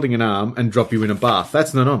 or each holding an arm, and drop you in a bath.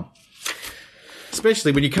 That's not on.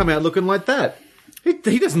 Especially when you come out looking like that.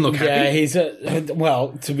 He doesn't look Yeah, happy. he's well,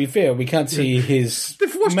 to be fair, we can't see his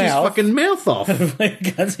They've washed mouth. his fucking mouth off. We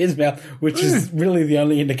can't see his mouth, which is really the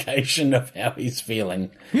only indication of how he's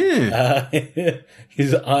feeling. Yeah.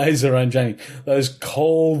 His eyes are unchanging. Those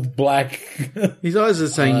cold black His eyes are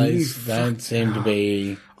saying, eyes don't seem to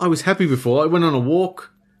be. I was happy before. I went on a walk.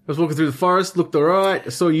 I was walking through the forest, looked all right. I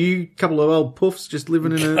saw you, a couple of old puffs just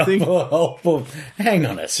living in a thing. Oh, hang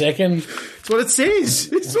on a second. That's what it says.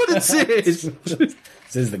 It's what it says.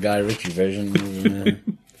 This is the Guy Ritchie version.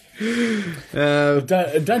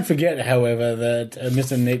 Don't forget, however, that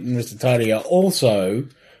Mr. Neat and Mr. Tidy are also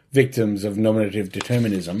victims of nominative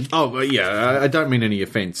determinism. Oh, yeah, I don't mean any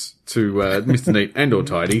offence to Mr. Neat and or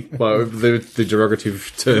Tidy by the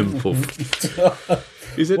derogative term puff.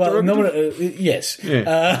 Is it derogative? Yes,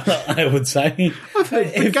 Yeah. I would say. I've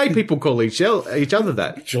heard gay people call each other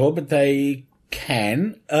that. Sure, but they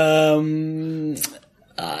can.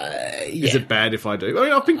 Is it bad if I do? I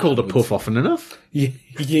mean, I've been called a puff often enough. Yeah,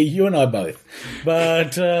 you and I both.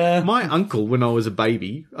 But My uncle, when I was a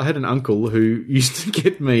baby, I had an uncle who used to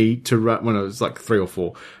get me to run, when I was like 3 or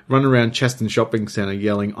 4, run around Chaston Shopping Centre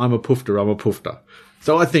yelling, I'm a poofter, I'm a poofter.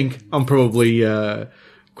 So I think I'm probably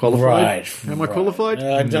qualified. Right. Am I qualified?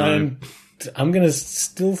 I'm going to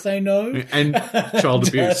still say no. And child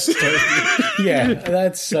abuse. Yeah,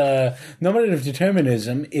 that's nominative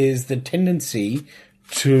determinism is the tendency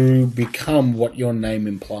to become what your name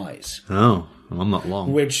implies. Oh, well, I'm not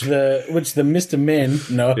long. Which the Mr. Men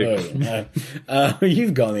no,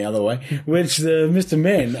 you've gone the other way. Which the Mr.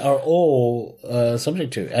 Men are all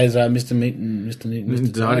subject to, as Mr. Meat and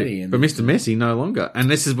Mr. Tidy. But Mr. Messi no longer.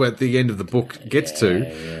 And this is where the end of the book gets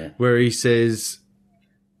to, where he says,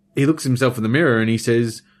 he looks himself in the mirror and he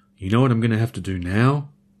says, you know what I'm going to have to do now?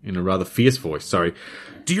 In a rather fierce voice. Sorry.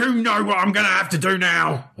 Do you know what I'm going to have to do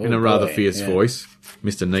now? In a rather fierce voice.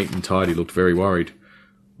 Mr. Neat and Tidy looked very worried.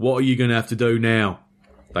 What are you going to have to do now?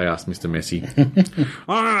 They asked Mr. Messi. I'm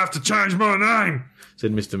going to have to change my name,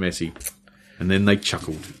 said Mr. Messi. And then they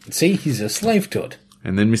chuckled. See, he's a slave to it.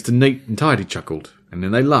 And then Mr. Neat and Tidy chuckled. And then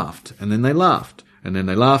they laughed. And then they laughed. And then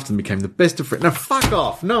they laughed and became the best of friends. Now, fuck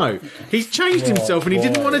off. No. He's changed himself and he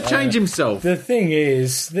didn't want to change himself. The thing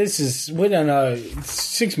is, we don't know,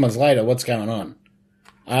 6 months later, what's going on.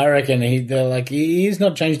 I reckon he's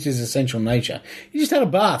not changed his essential nature. He just had a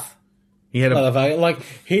bath. He had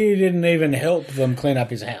he didn't even help them clean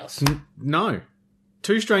up his house. No.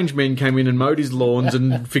 2 strange men came in and mowed his lawns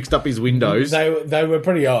and fixed up his windows. They were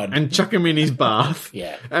pretty odd. And chuck him in his bath.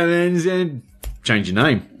 Yeah. And then said, change your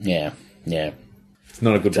name. Yeah. Yeah. It's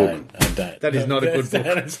not a good book. I don't. That is not a good book.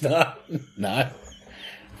 That is not. No.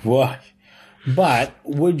 Why? But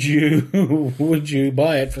would you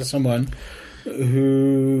buy it for someone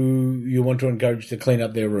who you want to encourage to clean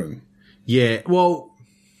up their room? Yeah. Well,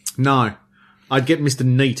 no. I'd get Mr.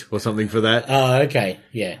 Neat or something for that. Oh, okay.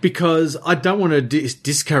 Yeah. Because I don't want to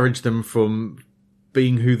discourage them from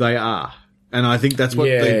being who they are. And I think that's what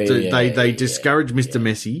they do. They discourage Mr.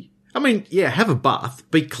 Messy. I mean, have a bath,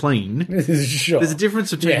 be clean. Sure. There's a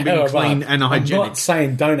difference between being clean and hygienic. I'm not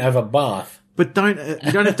saying don't have a bath. But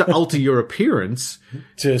you don't have to alter your appearance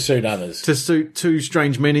to suit others. To suit 2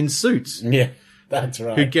 strange men in suits. Yeah, that's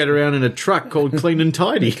right. Who get around in a truck called Clean and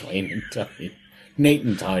Tidy. Clean and tidy. Neat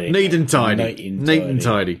and tidy. Neat and tidy. Neat and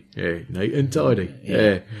tidy. Yeah, neat and tidy.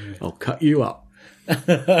 Yeah. I'll cut you up.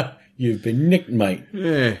 You've been nicked, mate.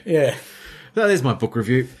 Yeah. Yeah. So there's my book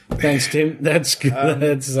review. Thanks, Tim. That's good.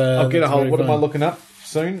 I'll get a hold. What am I looking up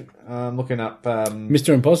soon? I'm looking up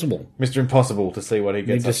Mr. Impossible. Mr. Impossible to see what he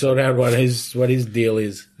gets. Need to sort out what his deal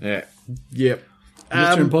is. Yeah. Yep.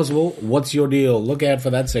 Mr. Impossible, what's your deal? Look out for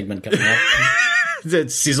that segment coming up.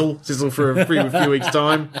 That's sizzle for a few weeks'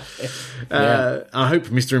 time. I hope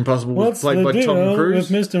Mr. Impossible was played by Tom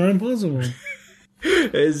Cruise. With Mr. Impossible.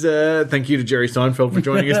 Thank you to Jerry Seinfeld for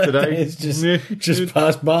joining us today. It's just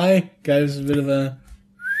passed by. Goes a bit of a.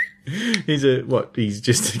 He's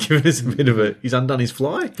just given us a bit of a. He's undone his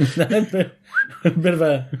fly. a bit of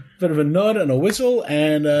a nod and a whistle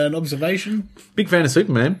and an observation. Big fan of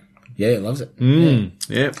Superman. Yeah, loves it. Yeah.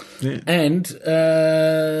 And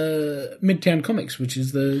Midtown Comics, which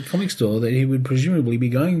is the comic store that he would presumably be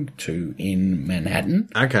going to in Manhattan.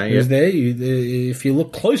 Okay, yeah. There, if you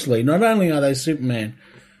look closely, not only are they Superman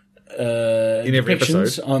in every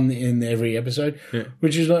episode, in every episode,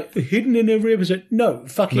 which is like hidden in every episode. No,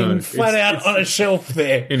 flat out on a shelf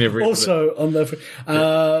there. In every also episode. On the,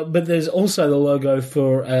 but there's also the logo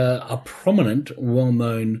for a prominent,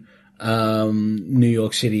 well-known. New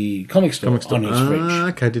York City comic store on his fridge.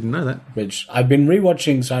 Okay, didn't know that. Which I've been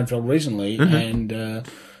rewatching Seinfeld recently and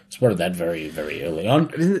spotted that very, very early on.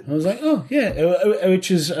 I was like, oh, yeah. Which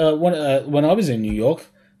is when I was in New York,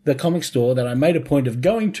 the comic store that I made a point of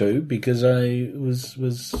going to because I was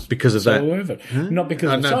because of so that. Aware of it. Not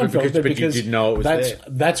because of Seinfeld, but because you didn't know it was there.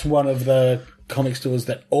 That's one of the comic stores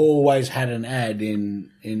that always had an ad in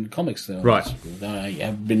comic stores. Right. I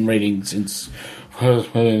have been reading since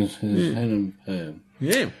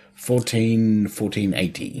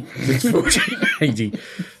 1480. It's 1480.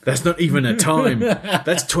 That's not even a time.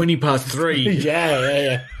 That's 20 past 3.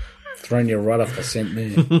 Yeah. Throwing you right off the scent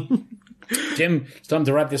there. Tim, it's time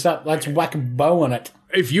to wrap this up. Let's whack a bow on it.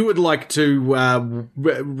 If you would like to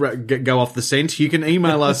go off the scent, you can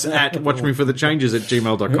email us at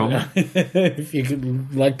watchmeforthechanges@gmail.com. If you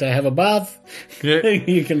could like to have a bath,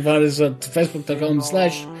 you can find us at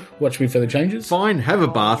facebook.com/watchmeforthechanges. Fine, have a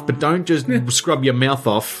bath, but don't just scrub your mouth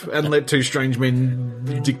off and let 2 strange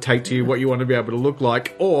men dictate to you what you want to be able to look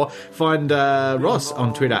like. Or find Ross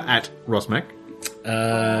on Twitter at RossMac.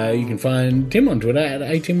 You can find Tim on Twitter at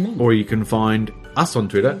aTimMon. Or you can find us on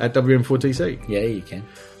Twitter at WM4TC. Yeah, you can.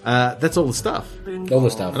 That's all the stuff. All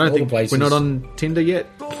the stuff. I don't think the places. we're not on Tinder yet.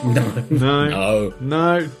 No.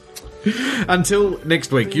 Until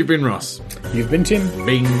next week, you've been Ross. You've been Tim.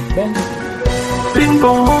 Bing bong. Bing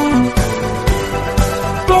bong.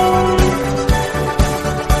 Bong.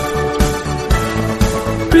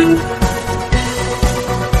 Bing.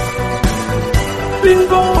 Bing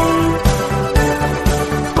bong.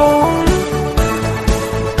 Bong.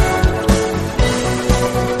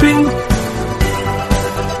 Bing.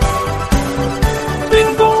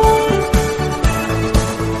 Bing bong.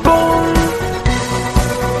 Bong.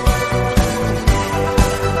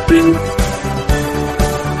 Bing.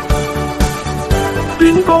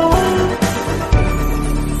 Bing bong.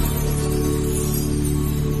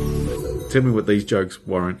 Tell me what these jokes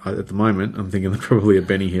warrant. At the moment, I'm thinking they're probably a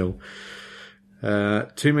Benny Hill.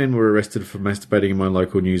 2 men were arrested for masturbating in my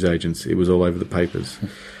local newsagents. It was all over the papers.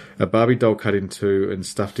 A Barbie doll cut in 2 and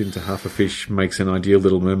stuffed into half a fish makes an ideal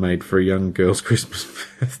little mermaid for a young girl's Christmas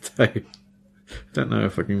birthday. Don't know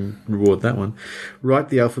if I can reward that one. Write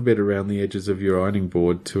the alphabet around the edges of your ironing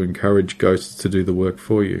board to encourage ghosts to do the work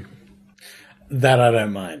for you. That I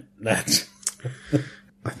don't mind. That's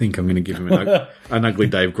I think I'm going to give him an ugly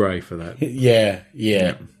Dave Gray for that.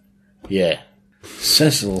 yeah.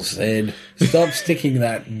 Cecil said, "Stop sticking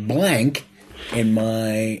that blank in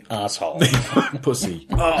my asshole." Pussy.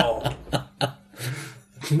 Oh,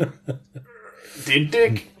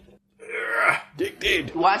 Dick. Dick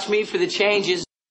did. Watch me for the changes.